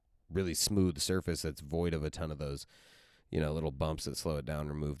really smooth surface that's void of a ton of those, little bumps that slow it down,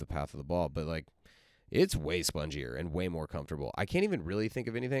 remove the path of the ball. But, like, it's way spongier and way more comfortable. I can't even really think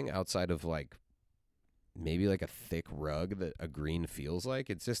of anything outside of, like, maybe like a thick rug that a green feels like.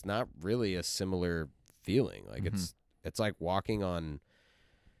 It's just not really a similar feeling. Like it's like walking on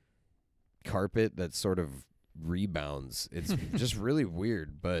carpet that sort of rebounds. It's just really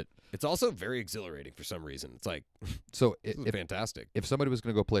weird, but it's also very exhilarating for some reason. It's like so fantastic. If somebody was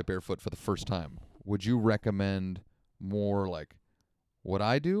going to go play barefoot for the first time, would you recommend more like what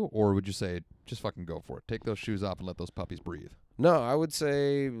I do, or would you say just fucking go for it? Take those shoes off and let those puppies breathe. No, I would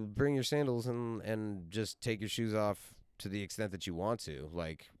say bring your sandals and just take your shoes off to the extent that you want to.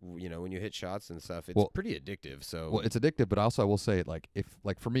 Like, when you hit shots and stuff, it's pretty addictive. So well, it's addictive, but also I will say, like, if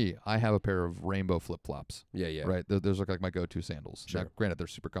like for me, I have a pair of rainbow flip flops. Yeah. Right, those are like my go-to sandals. Sure. Now, granted, they're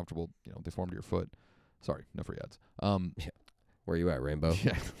super comfortable. They form to your foot. Sorry, no free ads. Where you at, Rainbow?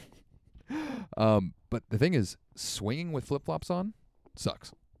 Yeah. But the thing is, swinging with flip flops on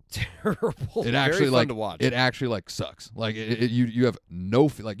sucks. Terrible. It actually Very fun to watch. It actually like sucks. Like you have no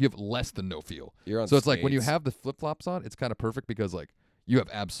feel, like you have less than no feel. You're on so it's like when you skates. have the flip flops on, it's kind of perfect because like you have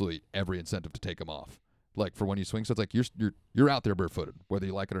absolutely every incentive to take them off. Like for when you swing, so it's like you're out there barefooted, whether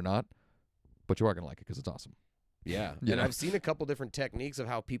you like it or not. But you are gonna like it because it's awesome. Yeah. Yeah. And I've seen a couple different techniques of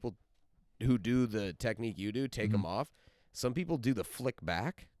how people who do the technique you do take them off. Some people do the flick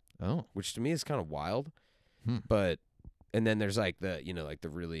back, which to me is kind of wild. But and then there's like the like the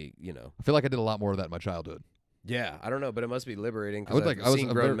really I feel like I did a lot more of that in my childhood. Yeah, I don't know, but it must be liberating I would because I've seen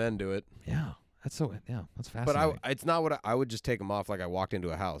grown men do it. Yeah, that's fascinating. But it's not what I would just take them off like I walked into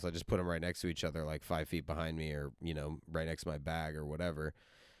a house. I just put them right next to each other, like 5 feet behind me, or right next to my bag or whatever.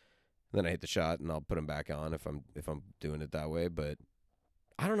 Then I hit the shot and I'll put them back on if I'm doing it that way. But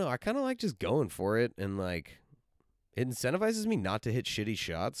I don't know. I kind of like just going for it, and like it incentivizes me not to hit shitty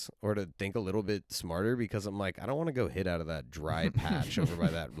shots or to think a little bit smarter because I'm like, I don't want to go hit out of that dry patch over by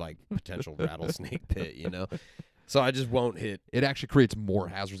that like potential rattlesnake pit, So I just won't hit. It actually creates more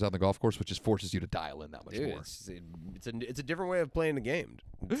hazards out on the golf course, which just forces you to dial in that much more. It's a different way of playing the game.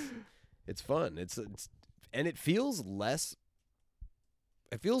 It's fun. And it feels less.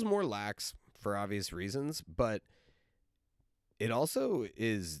 It feels more lax for obvious reasons, but it also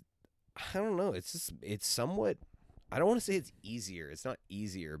is. I don't know. It's somewhat. I don't want to say it's easier. It's not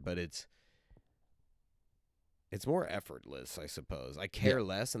easier, but it's more effortless, I suppose. I care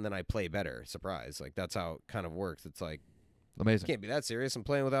less, and then I play better. Surprise. Like, that's how it kind of works. It's like, amazing. It can't be that serious. I'm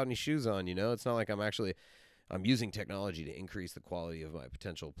playing without any shoes on, It's not like I'm using technology to increase the quality of my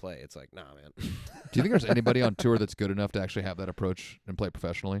potential play. It's like, nah, man. Do you think there's anybody on tour that's good enough to actually have that approach and play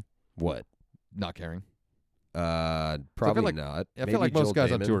professionally? What? Not caring? Probably not. I feel like most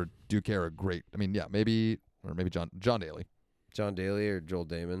guys on tour do care a great. I mean, yeah, maybe John Daly. John Daly or Joel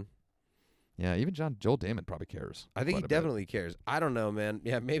Damon. Yeah, even Joel Damon probably cares. I think he quite a bit. definitely cares. I don't know, man.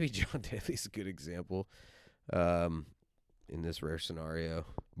 Yeah, maybe John Daly's a good example in this rare scenario.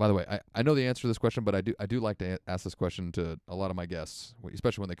 By the way, I know the answer to this question, but I do like to ask this question to a lot of my guests,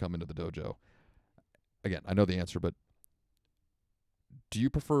 especially when they come into the dojo. Again, I know the answer, but do you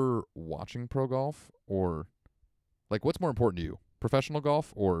prefer watching pro golf or, like, what's more important to you, professional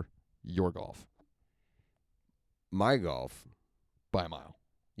golf or your golf? My golf. By a mile.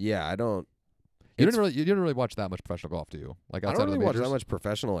 Yeah, I don't. You didn't really watch that much professional golf, do you? Like outside I don't really of the watch majors? that much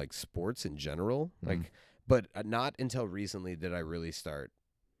professional like sports in general. Like, but not until recently did I really start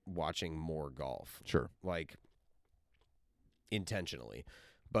watching more golf. Sure. Like, intentionally.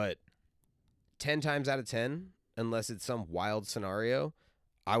 But 10 times out of 10, unless it's some wild scenario,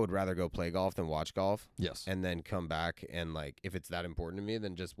 I would rather go play golf than watch golf. Yes. And then come back and, like, if it's that important to me,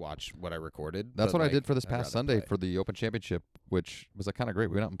 then just watch what I recorded. That's But, what I like, did for this I'd past rather Sunday play. for the Open Championship, which was kind of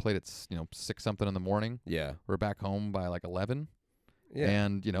great. We went out and played at 6-something in the morning. Yeah. We're back home by like 11. Yeah.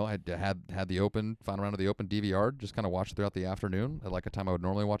 And I had the Open, final round of the Open DVR, just kind of watched throughout the afternoon at like a time I would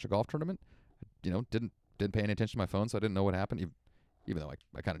normally watch a golf tournament. Didn't pay any attention to my phone, so I didn't know what happened. Even though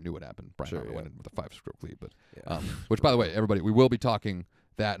I kind of knew what happened. Brian Harper went in with a 5-stroke lead, but Yeah. which, by the way, everybody, we will be talking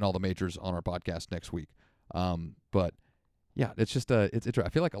that and all the majors on our podcast next week. But yeah, it's just it's I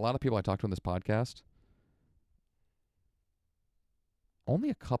feel like a lot of people I talk to on this podcast, only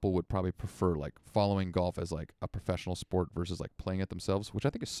a couple would probably prefer like following golf as like a professional sport versus like playing it themselves, which I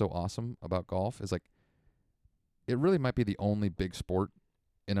think is so awesome about golf. Is like it really might be the only big sport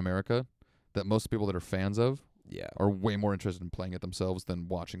in America that most people that are fans of are way more interested in playing it themselves than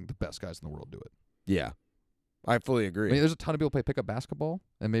watching the best guys in the world do it. Yeah. I fully agree. I mean, there's a ton of people play pickup basketball,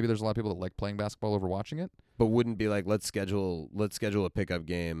 and maybe there's a lot of people that like playing basketball over watching it. But wouldn't be like, let's schedule a pickup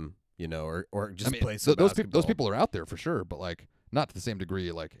game, or just play some those basketball. those people are out there for sure, but like not to the same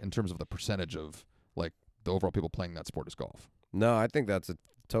degree, like in terms of the percentage of like the overall people playing that sport is golf. No, I think that's a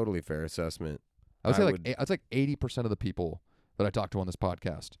totally fair assessment. I would say I'd say 80% of the people that I talk to on this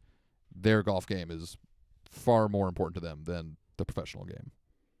podcast, their golf game is far more important to them than the professional game.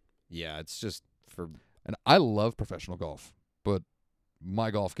 Yeah, it's just for. And I love professional golf, but my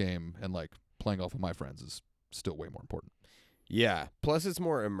golf game and like playing golf with my friends is still way more important. Yeah. Plus, it's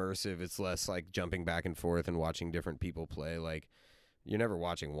more immersive. It's less like jumping back and forth and watching different people play. Like, you're never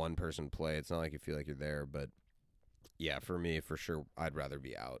watching one person play. It's not like you feel like you're there. But yeah, for me, for sure, I'd rather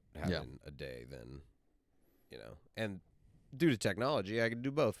be out having a day than, And due to technology, I can do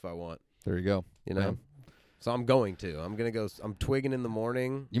both if I want. There you go. Yeah. So I'm going to. I'm going to go. I'm twigging in the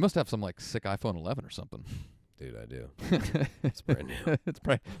morning. You must have some like sick iPhone 11 or something. Dude, I do. It's brand new. It's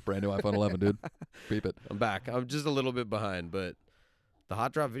brand new iPhone 11, dude. Beep it. I'm back. I'm just a little bit behind, but the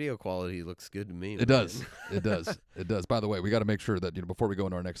hot drop video quality looks good to me. It does. It does. It does. By the way, we got to make sure that before we go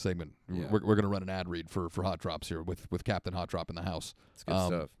into our next segment, we're going to run an ad read for Hot Drops here with Captain Hot Drop in the house. It's good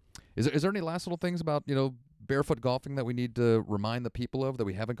stuff. Is there any last little things about barefoot golfing that we need to remind the people of that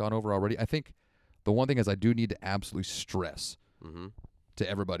we haven't gone over already? I think the one thing is I do need to absolutely stress to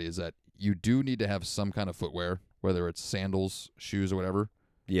everybody is that you do need to have some kind of footwear, whether it's sandals, shoes, or whatever.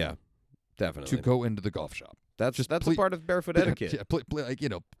 Yeah, definitely. To go into the golf shop. That's a part of barefoot etiquette.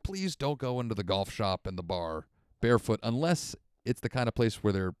 Yeah, please don't go into the golf shop and the bar barefoot unless it's the kind of place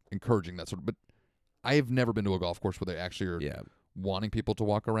where they're encouraging that sort of. But I've never been to a golf course where they actually are wanting people to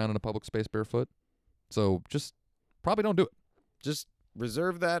walk around in a public space barefoot. So just probably don't do it. Just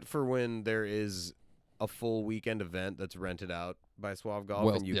reserve that for when there is a full weekend event that's rented out by Suave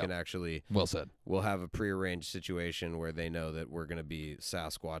Golf, and you can actually. Well said. We'll have a prearranged situation where they know that we're going to be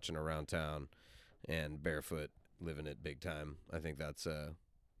Sasquatching around town and barefoot living it big time. I think that's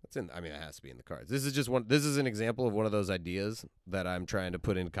in. I mean, it has to be in the cards. This is just one. This is an example of one of those ideas that I'm trying to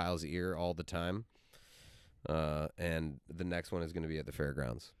put in Kyle's ear all the time. And the next one is going to be at the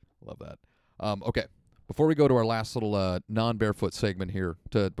fairgrounds. Love that. Okay. Before we go to our last little non-barefoot segment here,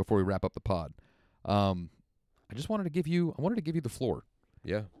 before we wrap up the pod, I wanted to give you the floor.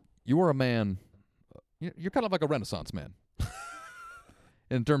 Yeah. You are a man. You're kind of like a Renaissance man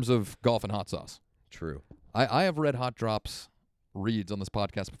in terms of golf and hot sauce. True. I have read Hot Drops reads on this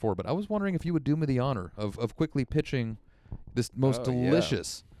podcast before, but I was wondering if you would do me the honor of quickly pitching this most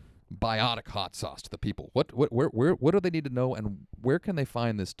delicious biotic hot sauce to the people. What do they need to know, and where can they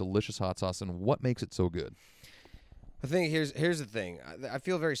find this delicious hot sauce, and what makes it so good? I think here's the thing. I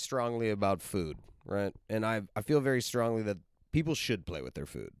feel very strongly about food, right? And I feel very strongly that people should play with their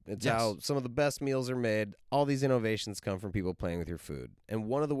food. It's how some of the best meals are made. All these innovations come from people playing with your food. And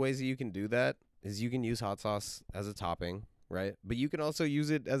one of the ways that you can do that is you can use hot sauce as a topping, right? But you can also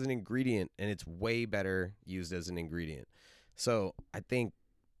use it as an ingredient, and it's way better used as an ingredient. So I think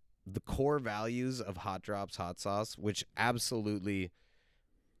the core values of Hot Drops Hot Sauce, which absolutely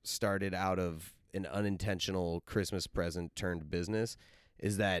started out of an unintentional Christmas present turned business,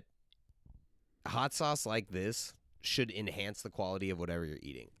 is that hot sauce like this should enhance the quality of whatever you're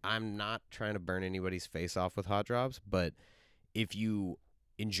eating. I'm not trying to burn anybody's face off with Hot Drops, but if you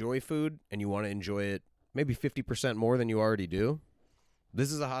enjoy food and you want to enjoy it maybe 50% more than you already do,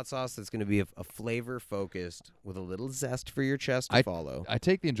 this is a hot sauce that's going to be a flavor focused with a little zest for your chest to follow. I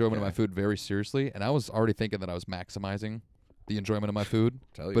take the enjoyment of my food very seriously, and I was already thinking that I was maximizing the enjoyment of my food.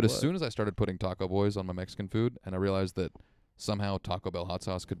 But as soon as I started putting Taco Boys on my Mexican food, and I realized that somehow Taco Bell hot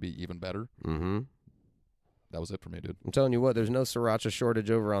sauce could be even better, that was it for me, dude. I'm telling you what, there's no sriracha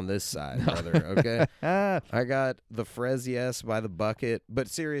shortage over on this side, brother, okay? I got the Frez Yes by the bucket. But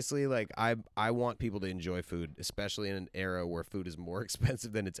seriously, like, I want people to enjoy food, especially in an era where food is more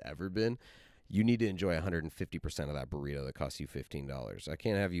expensive than it's ever been. You need to enjoy 150% of that burrito that costs you $15. I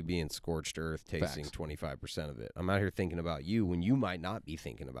can't have you being scorched earth tasting 25% of it. I'm out here thinking about you when you might not be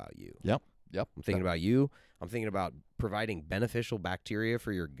thinking about you. Yep. I'm thinking about you. I'm thinking about providing beneficial bacteria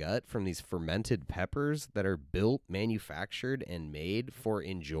for your gut from these fermented peppers that are built, manufactured, and made for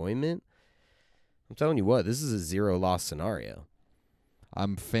enjoyment. I'm telling you what, this is a zero-loss scenario.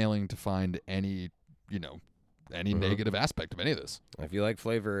 I'm failing to find any negative aspect of any of this. If you like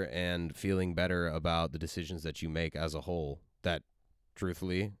flavor and feeling better about the decisions that you make as a whole, that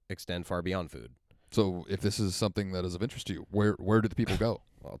truthfully extend far beyond food. So if this is something that is of interest to you, where do the people go?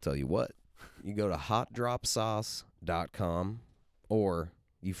 Well, I'll tell you what. You go to hotdropsauce.com or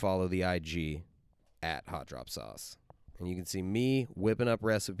you follow the IG at hotdropsauce. And you can see me whipping up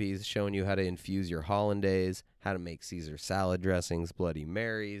recipes, showing you how to infuse your hollandaise, how to make Caesar salad dressings, Bloody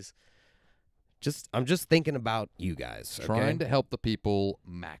Marys. I'm just thinking about you guys. Okay? Trying to help the people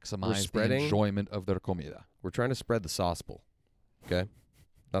maximize the enjoyment of their comida. We're trying to spread the saucepal. Okay?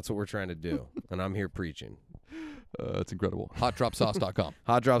 That's what we're trying to do. And I'm here preaching. That's incredible. Hotdropsauce.com.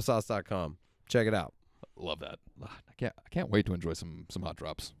 Hotdropsauce.com. Check it out. Love that. I can't wait to enjoy some hot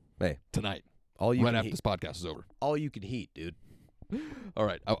drops. Hey, tonight. Right after this podcast is over. All you can heat, dude. All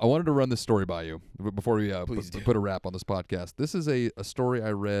right. I wanted to run this story by you before we put a wrap on this podcast. This is a story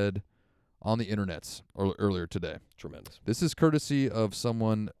I read on the internets earlier today. Tremendous. This is courtesy of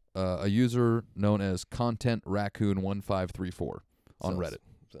someone, a user known as Content Raccoon 1534 on Reddit.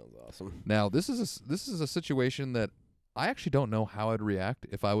 Sounds awesome. Now, this is a situation that I actually don't know how I'd react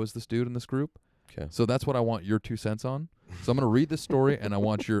if I was this dude in this group. Okay. So that's what I want your 2 cents on. So I'm going to read this story, and I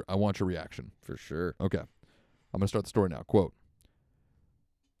want your reaction. For sure. Okay. I'm going to start the story now. Quote,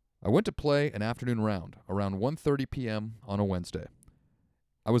 I went to play an afternoon round around 1:30 p.m. on a Wednesday.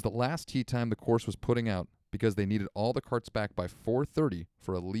 I was the last tee time the course was putting out because they needed all the carts back by 4:30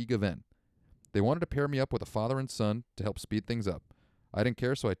 for a league event. They wanted to pair me up with a father and son to help speed things up. I didn't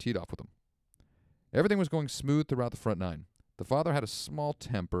care, so I teed off with them. Everything was going smooth throughout the front nine. The father had a small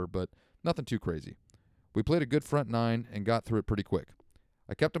temper, but nothing too crazy. We played a good front nine and got through it pretty quick.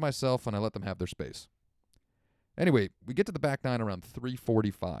 I kept to myself and I let them have their space. Anyway, we get to the back nine around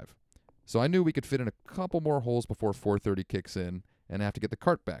 3:45. So I knew we could fit in a couple more holes before 4:30 kicks in and have to get the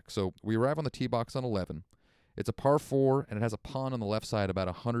cart back. So we arrive on the tee box on 11. It's a par 4 and it has a pond on the left side about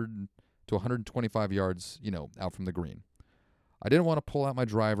 100 to 125 yards, out from the green. I didn't want to pull out my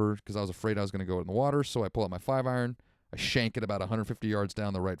driver because I was afraid I was going to go in the water, so I pull out my 5-iron. I shank it about 150 yards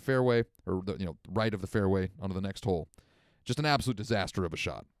down the right fairway, or right of the fairway onto the next hole. Just an absolute disaster of a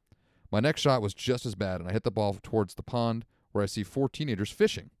shot. My next shot was just as bad, and I hit the ball towards the pond where I see 4 teenagers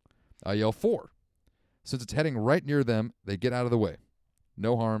fishing. I yell 4. Since it's heading right near them, they get out of the way.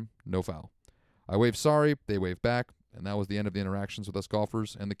 No harm, no foul. I wave sorry, they wave back, and that was the end of the interactions with us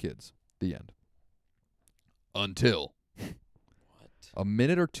golfers and the kids. The end. Until... A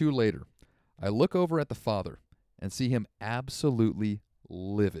minute or two later, I look over at the father and see him absolutely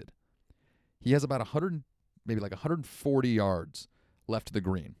livid. He has about 140 yards left to the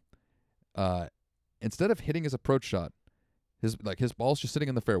green. Instead of hitting his approach shot, his ball's just sitting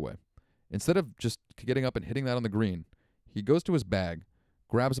in the fairway. Instead of just getting up and hitting that on the green, he goes to his bag,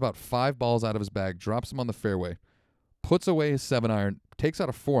 grabs about 5 balls out of his bag, drops them on the fairway, puts away his 7-iron, takes out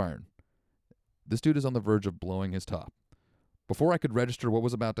a 4-iron. This dude is on the verge of blowing his top. Before I could register what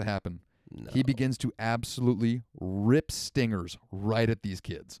was about to happen, he begins to absolutely rip stingers right at these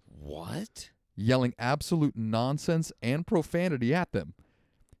kids. What? Yelling absolute nonsense and profanity at them.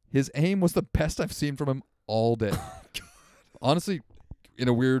 His aim was the best I've seen from him all day. Honestly, in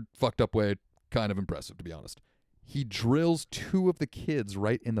a weird, fucked up way, kind of impressive, to be honest. He drills 2 of the kids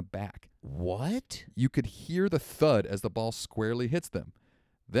right in the back. What? You could hear the thud as the ball squarely hits them.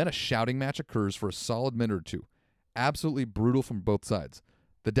 Then a shouting match occurs for a solid minute or two. Absolutely brutal from both sides.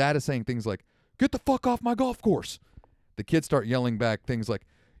 The dad is saying things like, "Get the fuck off my golf course." The kids start yelling back things like,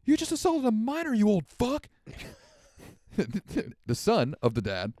 "You just assaulted a minor, you old fuck." The son of the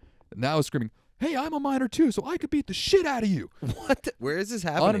dad now is screaming, "Hey, I'm a minor too, so I could beat the shit out of you." What? Where is this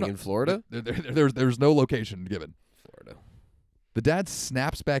happening? In Florida? There's no location given. Florida. The dad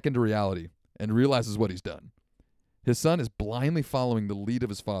snaps back into reality and realizes what he's done. His son is blindly following the lead of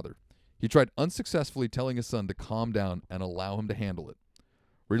his father. He tried unsuccessfully telling his son to calm down and allow him to handle it.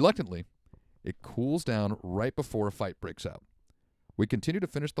 Reluctantly, it cools down right before a fight breaks out. We continue to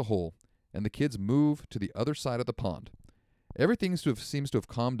finish the hole, and the kids move to the other side of the pond. Everything seems to have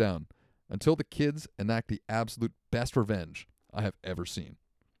calmed down until the kids enact the absolute best revenge I have ever seen.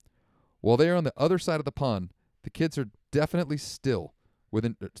 While they are on the other side of the pond, the kids are definitely still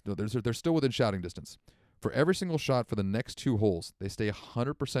within. They're still within shouting distance. For every single shot for the next 2 holes, they stay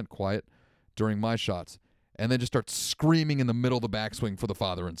 100% quiet during my shots, and then just start screaming in the middle of the backswing for the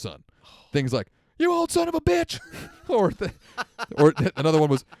father and son. Things like, "You old son of a bitch," or another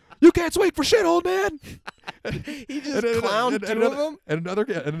one was, "You can't swing for shit, old man." He just clowned 2 of them? And another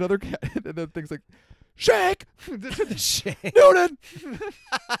and then things like, "Shake!" Shake. "Noonan!"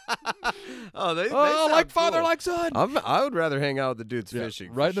 They like sound father, cool. like son. I would rather hang out with the dudes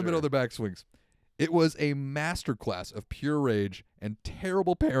fishing. Right in the middle of the backswings. It was a masterclass of pure rage and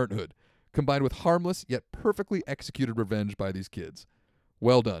terrible parenthood, combined with harmless yet perfectly executed revenge by these kids.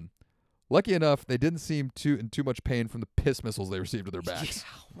 Well done. Lucky enough, they didn't seem in too much pain from the piss missiles they received to their backs.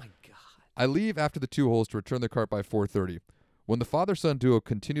 Yeah, oh my God. I leave after the 2 holes to return the cart by 4:30. When the father-son duo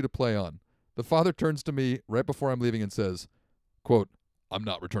continue to play on, the father turns to me right before I'm leaving and says, quote, "I'm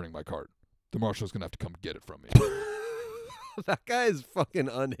not returning my cart. The marshal's going to have to come get it from me." That guy is fucking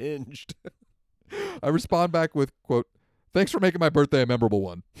unhinged. I respond back with, quote, "Thanks for making my birthday a memorable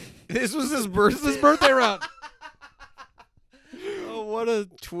one." This was his birthday. This is his birthday round. Oh, what a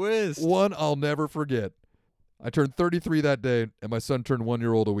twist. One I'll never forget. I turned 33 that day, and my son turned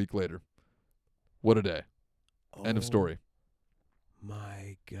 1-year-old a week later. What a day. End of story.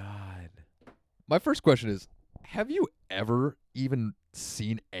 My God. My first question is, have you ever even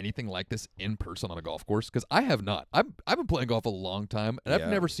seen anything like this in person on a golf course? Because I have not. I've been playing golf a long time, and I've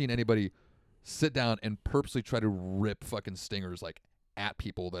never seen anybody sit down and purposely try to rip fucking stingers like at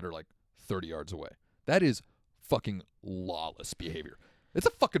people that are like 30 yards away. That is fucking lawless behavior. It's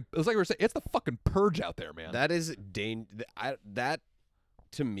like we were saying, it's the fucking purge out there, man. That is that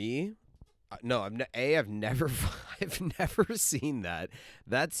to me. No, I've never seen that.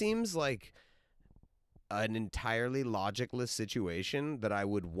 That seems like an entirely logicless situation that I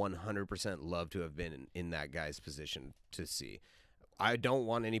would 100% love to have been in that guy's position to see. I don't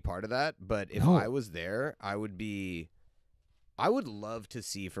want any part of that, but if I was there, I would love to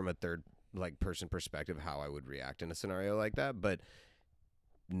see from a third person perspective how I would react in a scenario like that. But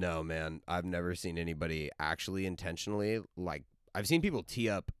no, man, I've never seen anybody actually intentionally I've seen people tee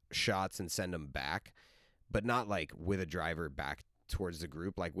up shots and send them back, but not like with a driver back towards the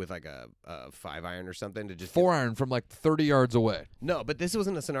group, like with like a 5-iron or something to just 4-iron from like 30 yards away. No, but this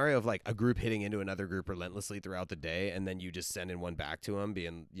wasn't a scenario of like a group hitting into another group relentlessly throughout the day, and then you just sending one back to them,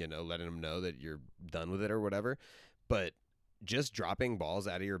 being, letting them know that you're done with it or whatever. But just dropping balls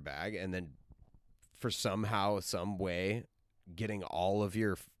out of your bag and then for some way getting all of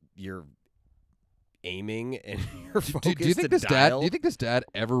your aiming and your focus do you think to this dial. Do you think this dad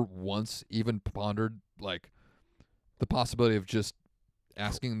ever once even pondered like the possibility of just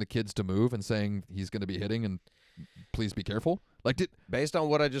asking the kids to move and saying he's going to be hitting and please be careful? Based on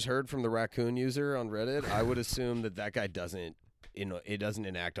what I just heard from the raccoon user on Reddit, I would assume that guy doesn't, it doesn't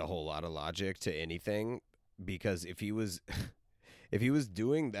enact a whole lot of logic to anything, because if he was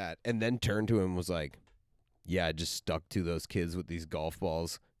doing that and then turned to him and was like, "Yeah, I just stuck to those kids with these golf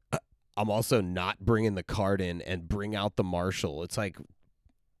balls. I'm also not bringing the cart in and bring out the marshal." It's like,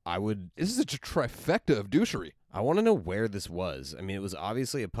 this is a trifecta of douchery. I want to know where this was. I mean, it was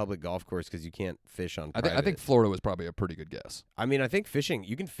obviously a public golf course because you can't fish on private. I think Florida was probably a pretty good guess. I mean, I think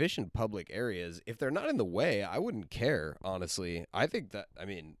you can fish in public areas. If they're not in the way, I wouldn't care, honestly. I think that,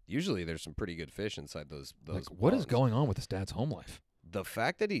 usually there's some pretty good fish inside those what is ponds. going on with this dad's home life? The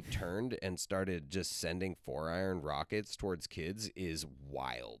fact that he turned and started just sending 4-iron rockets towards kids is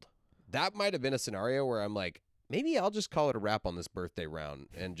wild. That might have been a scenario where I'm like, maybe I'll just call it a wrap on this birthday round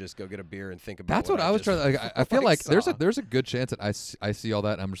and just go get a beer and think about. That's what I was trying to. I feel like there's a good chance that I see all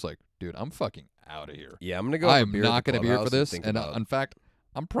that and I'm just like, dude, I'm fucking out of here. Yeah, I'm gonna go. I'm not gonna be here for this. And in fact,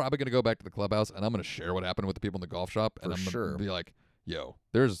 I'm probably gonna go back to the clubhouse and I'm gonna share what happened with the people in the golf shop. And I'm gonna be like, yo,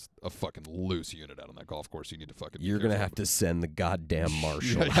 there's a fucking loose unit out on that golf course. You need to fucking. You're gonna have to send the goddamn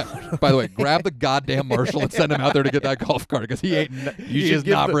marshal. Yeah. By the way, grab the goddamn marshal and send him out there to get that golf cart because he is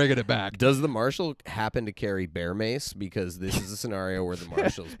not bringing it back. Does the marshal happen to carry bear mace? Because this is a scenario where the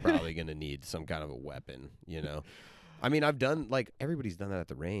marshal's probably gonna need some kind of a weapon. You know. I mean, I've done, like, everybody's done that at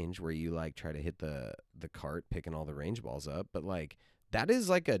the range where you, like, try to hit the cart picking all the range balls up. But, like, that is,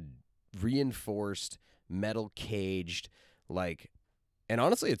 like, a reinforced, metal caged, like, and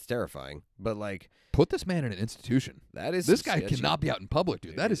honestly, it's terrifying. But, like. Put this man in an institution. That is. This guy cannot be out in public,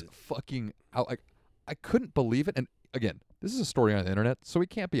 dude. That is fucking out. Like, I couldn't believe it. And, again, this is a story on the internet, so we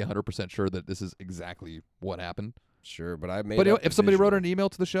can't be 100% sure that this is exactly what happened. Sure, but I made But, if somebody wrote an email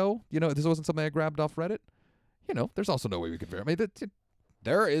to the show, if this wasn't something I grabbed off Reddit, there's also no way we could verify. I mean,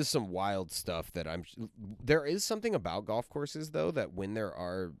 there is some wild stuff that there is something about golf courses, though, that when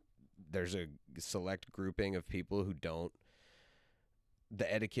there's a select grouping of people who don't, the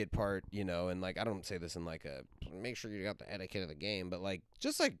etiquette part, and, like, I don't say this in, like, make sure you got the etiquette of the game, but, like,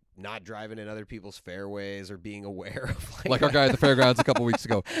 just, like, not driving in other people's fairways or being aware of, like our guy at the fairgrounds a couple weeks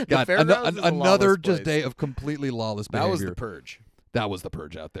ago. God, another just day of completely lawless behavior. That was the purge. That was the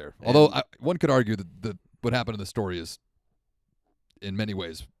purge out there. Although one could argue that what happened in the story is, in many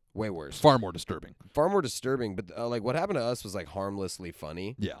ways, way worse. Far more disturbing. But like what happened to us was like harmlessly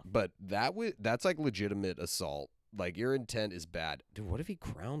funny. Yeah. But that's like legitimate assault. Like your intent is bad, dude. What if he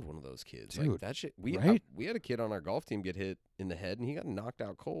crowned one of those kids? Dude, like that shit. We had a kid on our golf team get hit in the head and he got knocked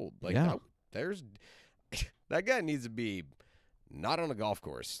out cold. Like that guy needs to be not on a golf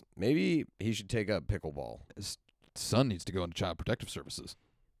course. Maybe he should take up pickleball. His son needs to go into Child Protective Services.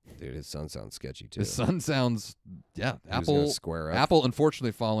 Dude, his son sounds sketchy too. His son sounds, square up. Apple,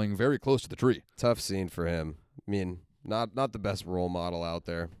 unfortunately, falling very close to the tree. Tough scene for him. I mean, not the best role model out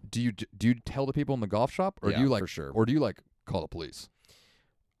there. Do you tell the people in the golf shop, or do you for sure, or do you like call the police?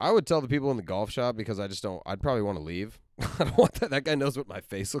 I would tell the people in the golf shop because I just don't. I'd probably want to leave. I don't want that. That guy knows what my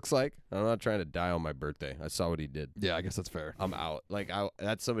face looks like. I'm not trying to die on my birthday. I saw what he did. Yeah, I guess that's fair. I'm out. Like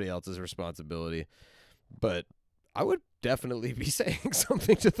that's somebody else's responsibility. But I would definitely be saying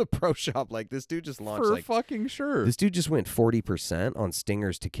something to the pro shop. Like this dude just launched. For fucking sure. This dude just went 40% on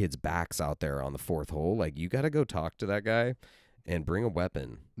stingers to kids' backs out there on the fourth hole. Like you got to go talk to that guy and bring a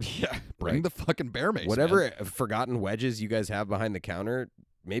weapon. Yeah, bring the fucking bear mace. Whatever forgotten wedges you guys have behind the counter,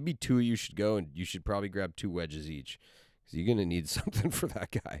 maybe two of you should go and you should probably grab 2 wedges each because you're gonna need something for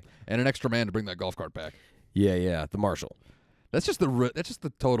that guy and an extra man to bring that golf cart back. Yeah, the marshal. That's just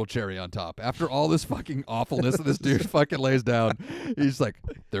the total cherry on top. After all this fucking awfulness that this dude fucking lays down, he's like,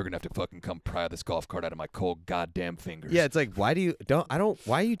 they're gonna have to fucking come pry this golf cart out of my cold goddamn fingers. Yeah, it's like, why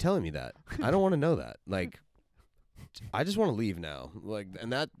are you telling me that? I don't want to know that. Like, I just want to leave now. Like,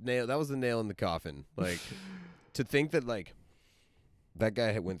 and that was the nail in the coffin. Like, to think that like that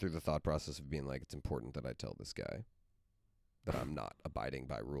guy had went through the thought process of being like, it's important that I tell this guy that I'm not abiding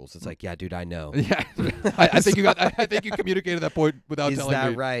by rules. It's like, yeah, dude, I know. Yeah, I think you communicated that point without telling me. Is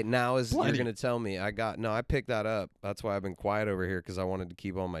that right? Now you're gonna tell me? I picked that up. That's why I've been quiet over here because I wanted to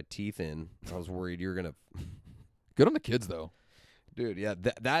keep all my teeth in. I was worried you're gonna. Good on the kids though, dude. Yeah,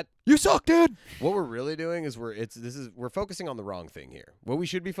 that you suck, dude. What we're really doing is we're focusing on the wrong thing here. What we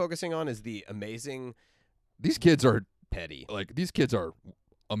should be focusing on is the amazing. These kids are petty. Like these kids are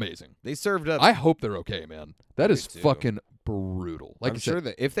amazing. They served up. I hope they're okay, man. That is fucking brutal. Like I'm sure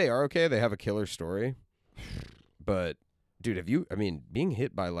that if they are okay, they have a killer story. But, dude, being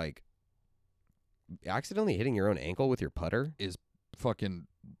hit by like accidentally hitting your own ankle with your putter is fucking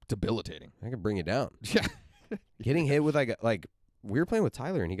debilitating. I can bring you down. Yeah, getting hit with like we were playing with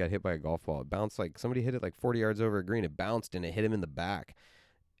Tyler and he got hit by a golf ball. It bounced like somebody hit it like 40 yards over a green. It bounced and it hit him in the back.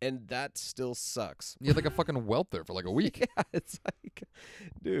 And that still sucks. You had like a fucking welt there for like a week. Yeah, it's like,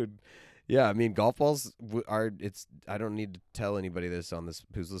 dude. Yeah, I mean, golf balls I don't need to tell anybody this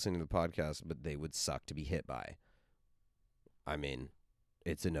who's listening to the podcast, but they would suck to be hit by. I mean,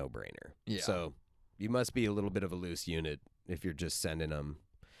 it's a no-brainer. Yeah. So you must be a little bit of a loose unit if you're just sending them.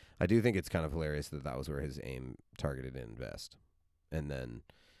 I do think it's kind of hilarious that was where his aim targeted in best. And then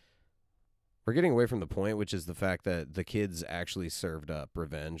we're getting away from the point, which is the fact that the kids actually served up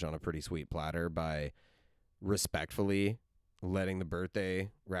revenge on a pretty sweet platter by respectfully letting the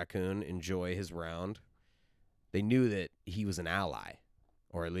birthday raccoon enjoy his round. They knew that he was an ally,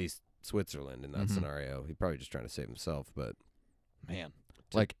 or at least Switzerland in that scenario. He's probably just trying to save himself, but man,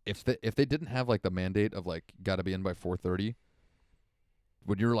 like if they didn't have like the mandate of like got to be in by 4:30,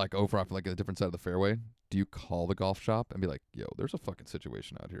 when you're like over off like a different side of the fairway, do you call the golf shop and be like, yo, there's a fucking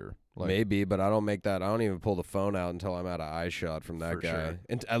situation out here? Like, maybe, but I don't even pull the phone out until I'm out of eye shot from that guy. Sure.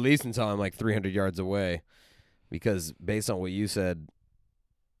 And at least until I'm like 300 yards away. Because based on what you said,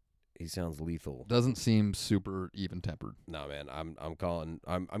 he sounds lethal. Doesn't seem super even-tempered. No, man,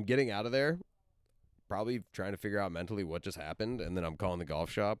 I'm getting out of there. Probably trying to figure out mentally what just happened, and then I'm calling the golf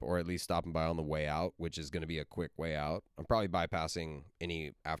shop, or at least stopping by on the way out, which is going to be a quick way out. I'm probably bypassing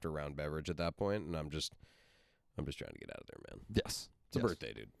any after-round beverage at that point, and I'm just trying to get out of there, man. Yes. It's a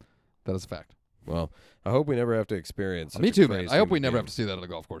birthday, dude. That is a fact. Well, I hope we never have to experience. Me too, man. I hope we never have to see that on the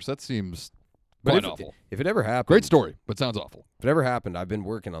golf course. That seems quite awful. If it ever happened, great story, but sounds awful. If it ever happened, I've been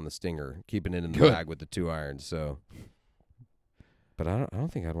working on the stinger, keeping it in the bag with the 2 irons. So, but I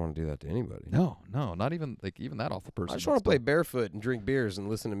don't think I'd want to do that to anybody. No, not even that awful person. I just want to play barefoot and drink beers and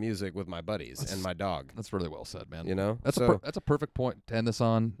listen to music with my buddies and my dog. That's really well said, man. You know, that's a perfect point to end this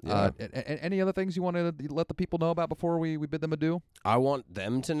on. Yeah. Any other things you want to let the people know about before we bid them adieu? I want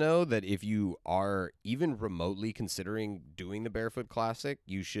them to know that if you are even remotely considering doing the Barefoot Classic,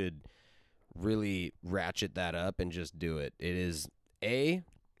 you should really ratchet that up and just do it. It is a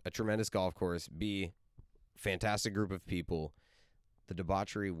tremendous golf course. B, fantastic group of people. The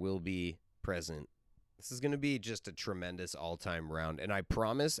debauchery will be present. This is going to be just a tremendous all-time round. And I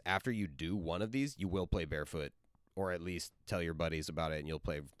promise after you do one of these, you will play barefoot, or at least tell your buddies about it, and you'll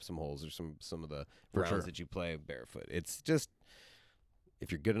play some holes or some of the rounds that you play barefoot. It's just, if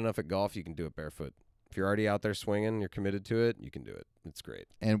you're good enough at golf, you can do it barefoot. If you're already out there swinging, you're committed to it, you can do it. It's great.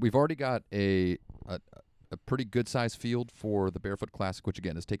 And we've already got a pretty good-sized field for the Barefoot Classic, which,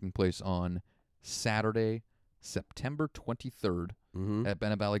 again, is taking place on Saturday, September 23rd at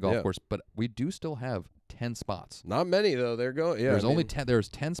Bennett Valley Golf Course, but we do still have 10 spots. Not many though. They're going. Yeah, there's only 10. There's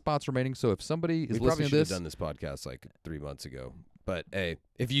 10 spots remaining. So if somebody is listening to this, have done this podcast like 3 months ago. But hey,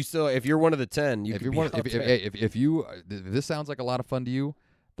 if you're one of the 10, you can be out there. If this sounds like a lot of fun to you,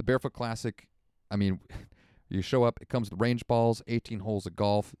 the Barefoot Classic. I mean, you show up. It comes with range balls, 18 holes of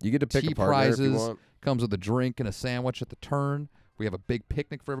golf. You get to pick a partner prizes. if you want. Comes with a drink and a sandwich at the turn. We have a big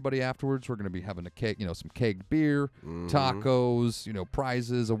picnic for everybody afterwards. We're going to be having some kegged beer, tacos,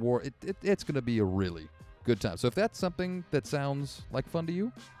 prizes, award. It's going to be a really good time. So if that's something that sounds like fun to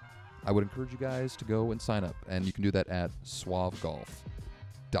you, I would encourage you guys to go and sign up, and you can do that at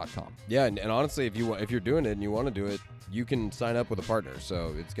suavegolf.com. Yeah, and honestly, if you're doing it and you want to do it, you can sign up with a partner.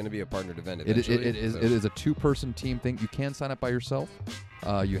 So it's going to be a partnered event eventually. It is a 2-person team thing. You can sign up by yourself.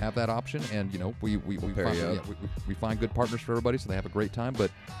 You have that option, and we find good partners for everybody, so they have a great time.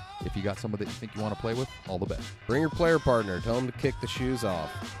 But if you got somebody that you think you want to play with, all the best. Bring your player partner. Tell them to kick the shoes off.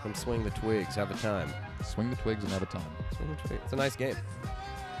 Come swing the twigs. Have a time. Swing the twigs and have a time. Swing the twigs. It's a nice game.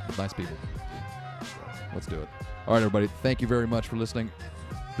 With nice people. Let's do it. All right, everybody. Thank you very much for listening.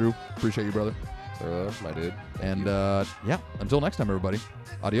 Drew, appreciate you, brother. My dude. Thank you. Until next time, everybody.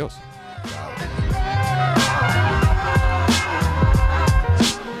 Adios. Wow.